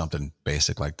pizza or something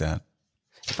basic like that.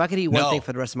 If I could eat one thing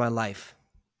for the rest of my life,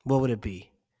 what would it be?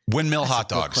 Windmill That's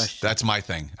hot a good dogs. question. That's my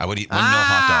thing. I would eat windmill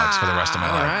hot dogs for the rest of my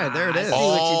All life. right, there it is. I see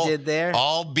what you did there.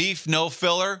 All beef, no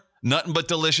filler, nothing but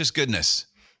delicious goodness.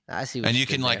 I see what And you you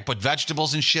can did like there. put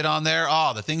vegetables and shit on there.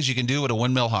 Oh, the things you can do with a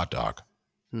windmill hot dog.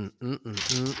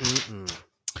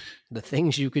 The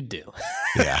things you could do.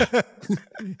 Yeah.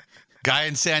 Guy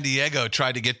in San Diego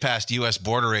tried to get past U.S.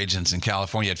 border agents in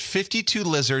California. Had 52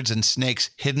 lizards and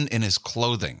snakes hidden in his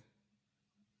clothing.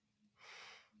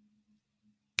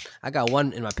 I got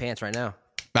one in my pants right now.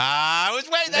 I was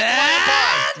waiting.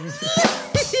 That's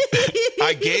why I paused.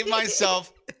 I gave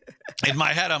myself, in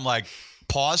my head, I'm like,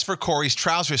 pause for Corey's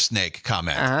trouser snake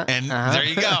comment. There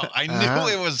you go. I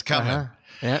knew it was coming.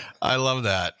 Yep. I love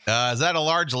that. Is that a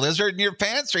large lizard in your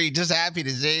pants, or are you just happy to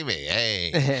see me? Hey,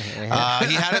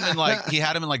 he had him in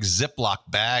like Ziploc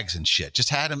bags and shit.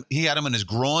 He had him in his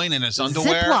groin and his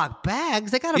underwear. Ziploc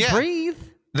bags. They gotta breathe.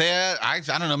 I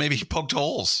don't know. Maybe he poked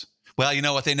holes. Well, you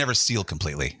know what? They never seal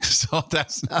completely, so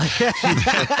that's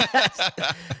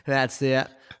That's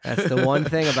the one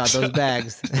thing about those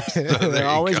bags. They're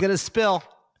always gonna spill.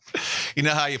 You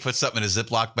know how you put something in a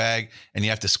Ziploc bag and you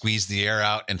have to squeeze the air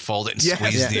out and fold it and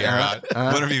squeeze the air out?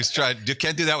 Whatever you try, you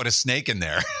can't do that with a snake in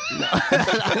there.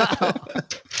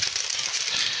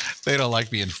 They don't like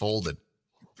being folded.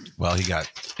 Well, he got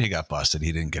busted.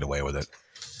 He didn't get away with it.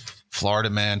 Florida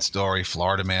man story.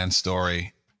 Florida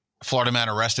man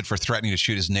arrested for threatening to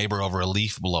shoot his neighbor over a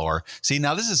leaf blower. See,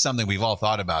 now this is something we've all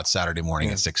thought about Saturday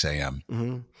morning at 6 a.m.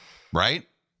 Mm-hmm. Right?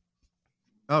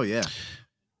 Oh, yeah.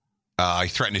 He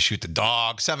threatened to shoot the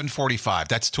dog. 7:45.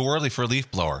 That's too early for a leaf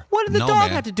blower. What did the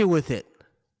dog have to do with it?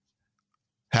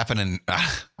 Happened in I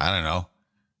don't know.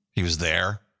 He was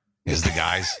there. Is the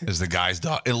guy's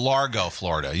dog in Largo,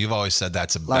 Florida? You've always said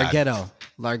that's a Larghetto.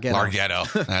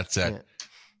 That's it.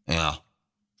 Yeah.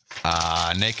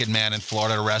 Naked man in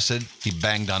Florida arrested. He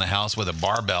banged on a house with a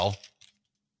barbell.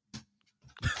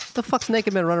 What the fuck's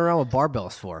naked men running around with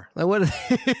barbells for? Like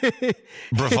what?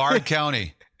 Brevard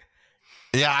County.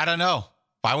 Yeah, I don't know.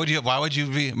 Why would you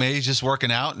be? Maybe he's just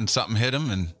working out and something hit him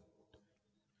and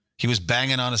he was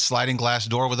banging on a sliding glass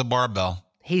door with a barbell.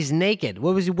 He's naked.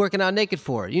 What was he working out naked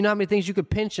for? You know how many things you could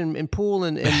pinch and pull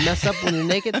and mess up when you're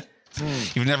naked?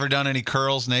 You've never done any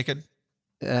curls naked?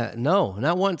 No,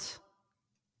 not once.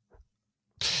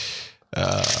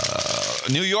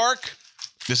 New York,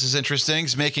 this is interesting,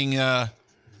 is making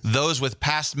those with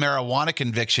past marijuana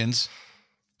convictions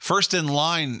first in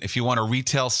line if you want a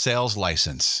retail sales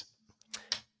license.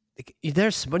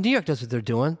 New York does what they're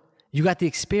doing. You got the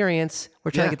experience.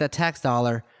 We're trying to get that tax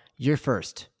dollar. You're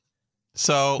first.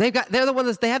 So they're the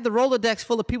ones. They have the Rolodex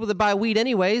full of people that buy weed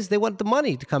anyways. They want the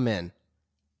money to come in.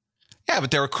 Yeah,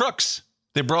 but they were crooks.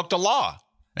 They broke the law,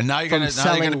 and now you're going to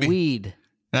selling weed.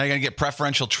 Now you're going to get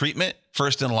preferential treatment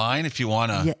first in line if you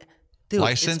want to. Yeah. Dude,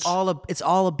 license? It's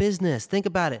all a business. Think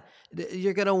about it.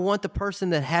 You're gonna want the person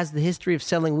that has the history of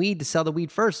selling weed to sell the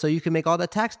weed first, so you can make all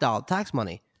that tax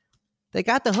money. They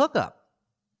got the hookup,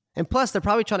 and plus they're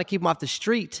probably trying to keep them off the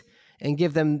street and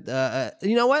give them.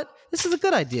 You know what? This is a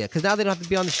good idea because now they don't have to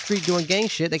be on the street doing gang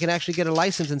shit. They can actually get a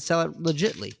license and sell it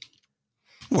legitly.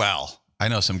 Well, I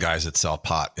know some guys that sell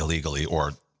pot illegally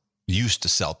or used to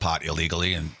sell pot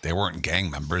illegally, and they weren't gang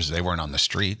members. They weren't on the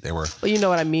street. They were. Well, you know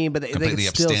what I mean. But completely they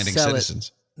could still upstanding sell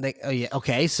citizens.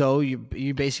 Okay, so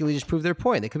you basically just proved their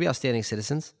point. They could be outstanding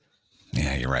citizens.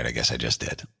 Yeah, you're right. I guess I just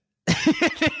did.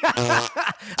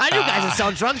 I knew guys that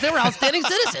sell drugs. They were outstanding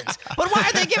citizens. But why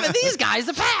are they giving these guys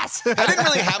a pass? I didn't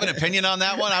really have an opinion on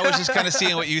that one. I was just kind of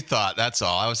seeing what you thought. That's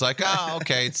all. I was like, oh,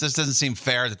 okay. This doesn't seem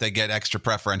fair that they get extra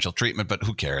preferential treatment, but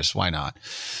who cares? Why not?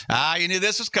 You knew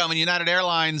this was coming. United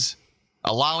Airlines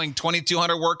allowing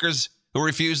 2,200 workers who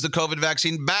refused the COVID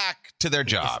vaccine back to their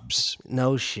jobs.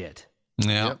 No shit.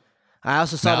 Yeah. Yep. I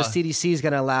also saw the CDC is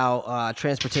going to allow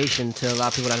transportation to allow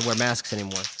people not to wear masks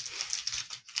anymore.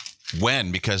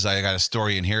 When? Because I got a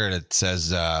story in here that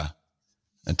says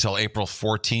until April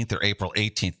 14th or April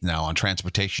 18th now on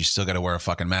transportation, you still got to wear a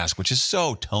fucking mask, which is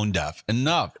so tone deaf.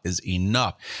 Enough is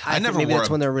enough. I never maybe that's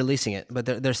when they're releasing it, but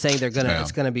they're saying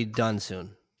it's gonna be done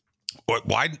soon.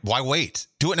 Why wait?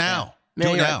 Do it now. Yeah.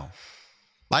 Do it now.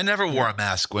 Right. I never wore a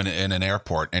mask when in an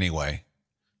airport anyway.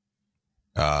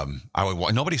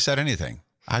 Nobody said anything.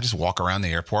 I just walk around the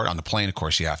airport. On the plane, of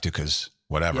course, you have to because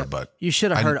whatever. Yeah. But you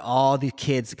should have heard all the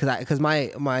kids because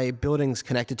my building's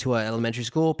connected to an elementary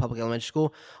school, public elementary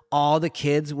school. All the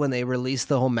kids when they released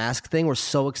the whole mask thing were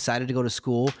so excited to go to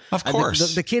school. Of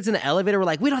course, the kids in the elevator were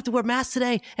like, "We don't have to wear masks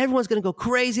today. Everyone's gonna go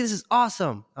crazy. This is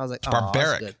awesome." I was like, it's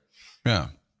barbaric. Yeah.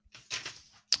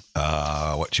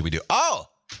 What should we do? Oh,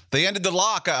 they ended the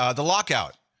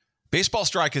lockout. Baseball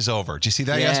strike is over. Did you see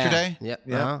that yesterday? Yep.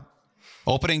 Uh-huh.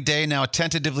 Opening day now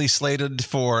tentatively slated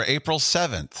for April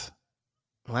 7th.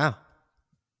 Wow.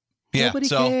 Yeah. Nobody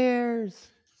cares.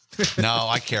 No,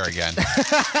 I care again.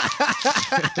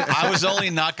 I was only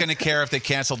not going to care if they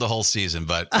canceled the whole season,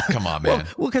 but come on, man.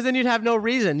 Well, because then you'd have no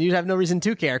reason. You'd have no reason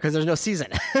to care because there's no season.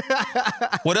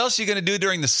 What else are you going to do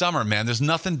during the summer, man? There's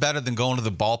nothing better than going to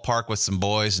the ballpark with some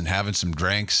boys and having some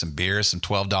drinks, some beers, some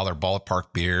 $12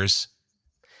 ballpark beers.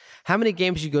 How many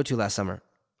games did you go to last summer?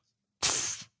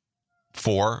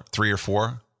 3 or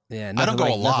 4. Yeah, I don't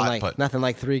go a lot, but nothing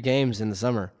like 3 games in the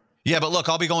summer. Yeah, but look,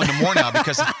 I'll be going to more now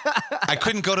because I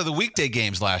couldn't go to the weekday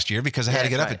games last year because I had to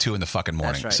get up at 2 in the fucking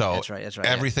morning. That's right. So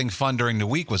everything fun during the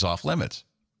week was off limits.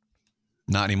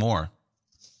 Not anymore.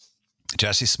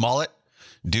 Jesse Smollett,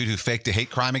 dude who faked a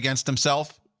hate crime against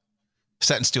himself,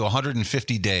 sentenced to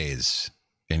 150 days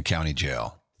in county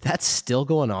jail. That's still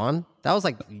going on? That was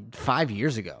like 5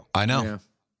 years ago. I know.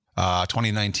 Yeah.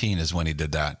 2019 is when he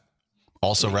did that.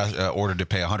 Also ordered to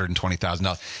pay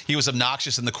 $120,000. He was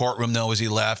obnoxious in the courtroom, though, as he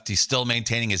left. He's still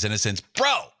maintaining his innocence.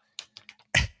 Bro,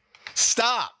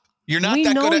 stop. You're not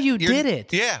that good at... You did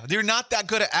it. Yeah, you're not that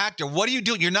good at actor. What are you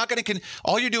doing? You're not going to...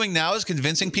 all you're doing now is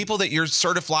convincing people that you're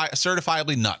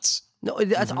certifiably nuts. No,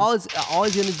 that's all he's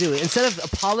going to do. Instead of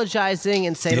apologizing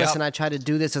and saying, listen, I tried to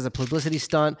do this as a publicity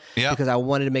stunt because I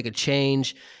wanted to make a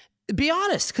change. Be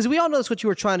honest, because we all know that's what you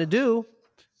were trying to do.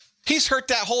 He's hurt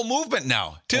that whole movement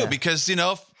now, too, because,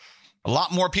 a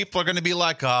lot more people are going to be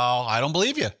like, oh, I don't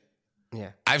believe you. Yeah.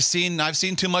 I've seen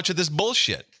too much of this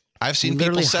bullshit. I've seen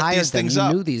people set these things up.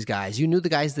 You knew these guys. You knew the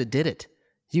guys that did it.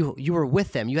 You were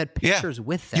with them. You had pictures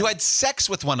with them. You had sex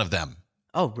with one of them.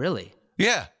 Oh, really?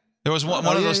 Yeah. There was one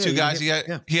of those two guys he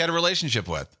had a relationship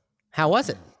with. How was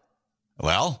it?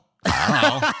 Well, I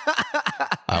don't know.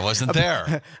 I wasn't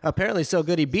there. Apparently so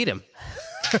good he beat him.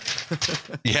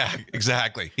 Yeah,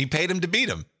 exactly. He paid him to beat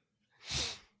him.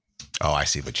 Oh, I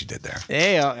see what you did there.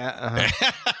 Hey,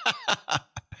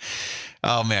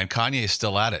 Oh, man. Kanye is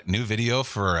still at it. New video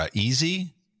for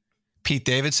Easy. Pete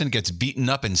Davidson gets beaten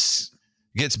up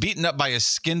by a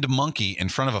skinned monkey in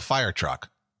front of a fire truck.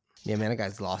 Yeah, man, that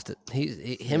guy's lost it.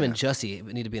 Him and Jussie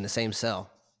need to be in the same cell.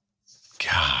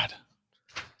 God.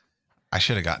 I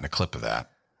should have gotten a clip of that.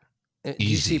 Easy.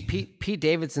 You see Pete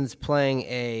Davidson's playing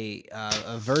a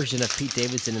version of Pete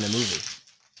Davidson in a movie.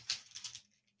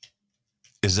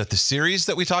 Is that the series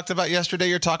that we talked about yesterday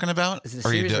you're talking about? Is it a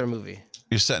series or a movie?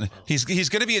 You're setting. He's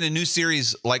going to be in a new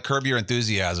series like Curb Your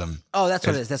Enthusiasm. Oh, that's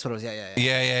what it is. That's what it was.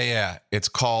 Yeah. It's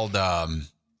called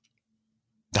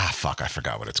fuck, I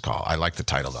forgot what it's called. I like the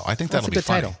title though. I think that'll be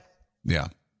funny. Title. Yeah.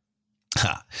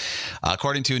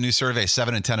 According to a new survey,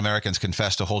 7 in 10 Americans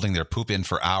confess to holding their poop in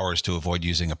for hours to avoid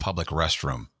using a public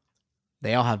restroom.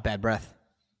 They all have bad breath.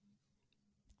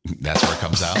 That's where it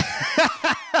comes out.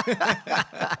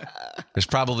 There's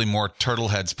probably more turtle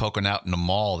heads poking out in the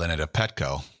mall than at a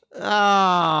Petco.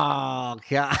 Oh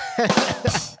God.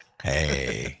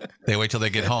 Hey, they wait till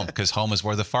they get home because home is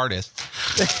where the fart is.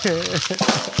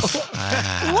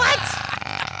 What?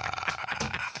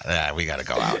 We got to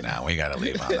go out now. We got to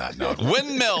leave on that note.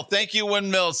 Windmill. Thank you,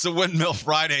 Windmill. It's the Windmill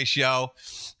Friday show.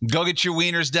 Go get your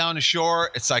wieners down the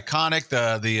shore. It's iconic.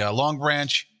 The Long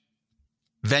Branch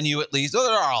venue, at least. Oh,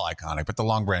 they're all iconic, but the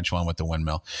Long Branch one with the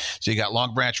windmill. So you got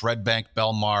Long Branch, Red Bank,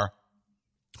 Belmar,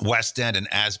 West End, and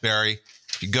Asbury.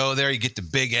 If you go there, you get the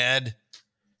Big Ed.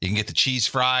 You can get the cheese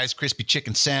fries, crispy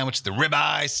chicken sandwich, the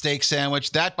ribeye steak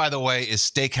sandwich. That, by the way, is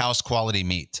steakhouse quality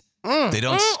meat. They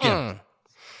don't skimp.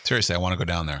 Seriously, I want to go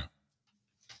down there.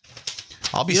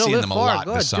 I'll be seeing them a lot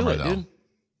this summer, though. Dude.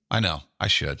 I know. I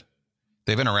should.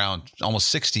 They've been around almost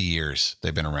 60 years.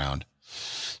 They've been around.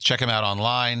 Check them out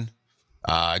online.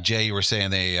 Jay, you were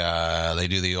saying they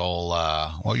do the old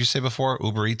what did you say before?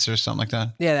 Uber Eats or something like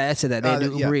that? Yeah, I said that. They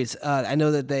do Uber Eats. I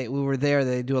know that we were there.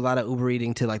 They do a lot of Uber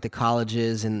eating to like the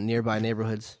colleges and nearby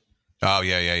neighborhoods. Oh,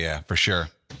 yeah, for sure.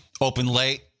 Open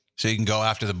late, so you can go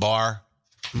after the bar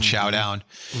and chow down.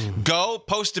 Go,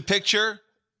 post a picture,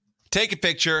 take a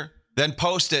picture, then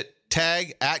post it.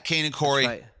 Tag at Kane and Corey.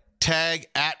 Right. Tag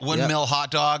at Windmill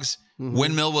Hot Dogs.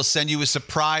 Windmill will send you a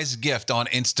surprise gift on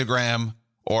Instagram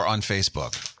or on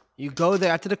Facebook. You go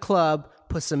there after the club,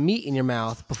 put some meat in your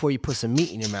mouth before you put some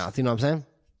meat in your mouth. You know what I'm saying?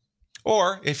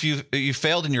 Or if you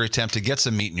failed in your attempt to get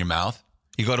some meat in your mouth,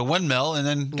 you go to Windmill and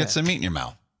then get some meat in your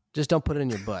mouth. Just don't put it in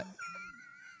your butt.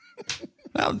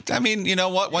 Well, I mean, you know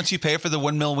what? Once you pay for the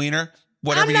Windmill wiener,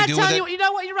 whatever you do with it. You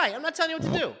know what? You're right. I'm not telling you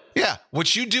what to do. Yeah.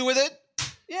 What you do with it?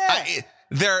 Yeah.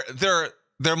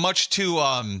 They're much too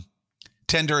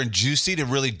tender and juicy to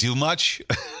really do much.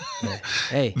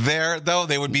 Hey. There, though,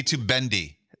 they would be too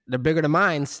bendy. They're bigger than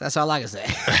mine. That's all I can say.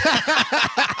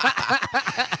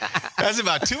 That's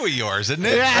about two of yours, isn't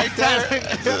it? Yeah, right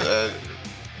there.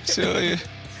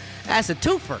 That's a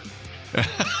twofer.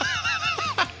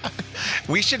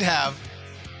 We should have,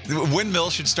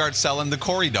 Windmill should start selling the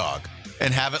Corey dog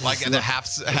and have it like in the half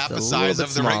the size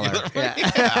of the regular. Yeah.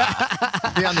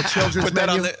 Be on the children's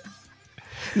menu.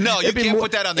 No, you can't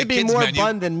put that on the kids' menu. It'd be more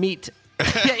bun than meat.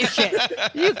 Yeah,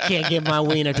 you can't give my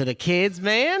wiener to the kids,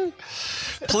 man.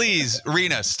 Please,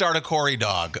 Rena, start a Corey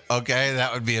dog. Okay,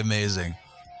 that would be amazing.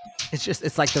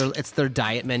 It's like their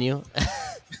diet menu.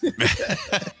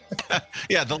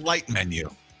 Yeah, the light menu.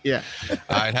 Yeah.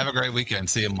 All right, have a great weekend.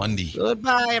 See you Monday.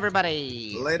 Goodbye,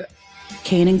 everybody. Later.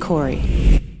 Kane and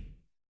Corey.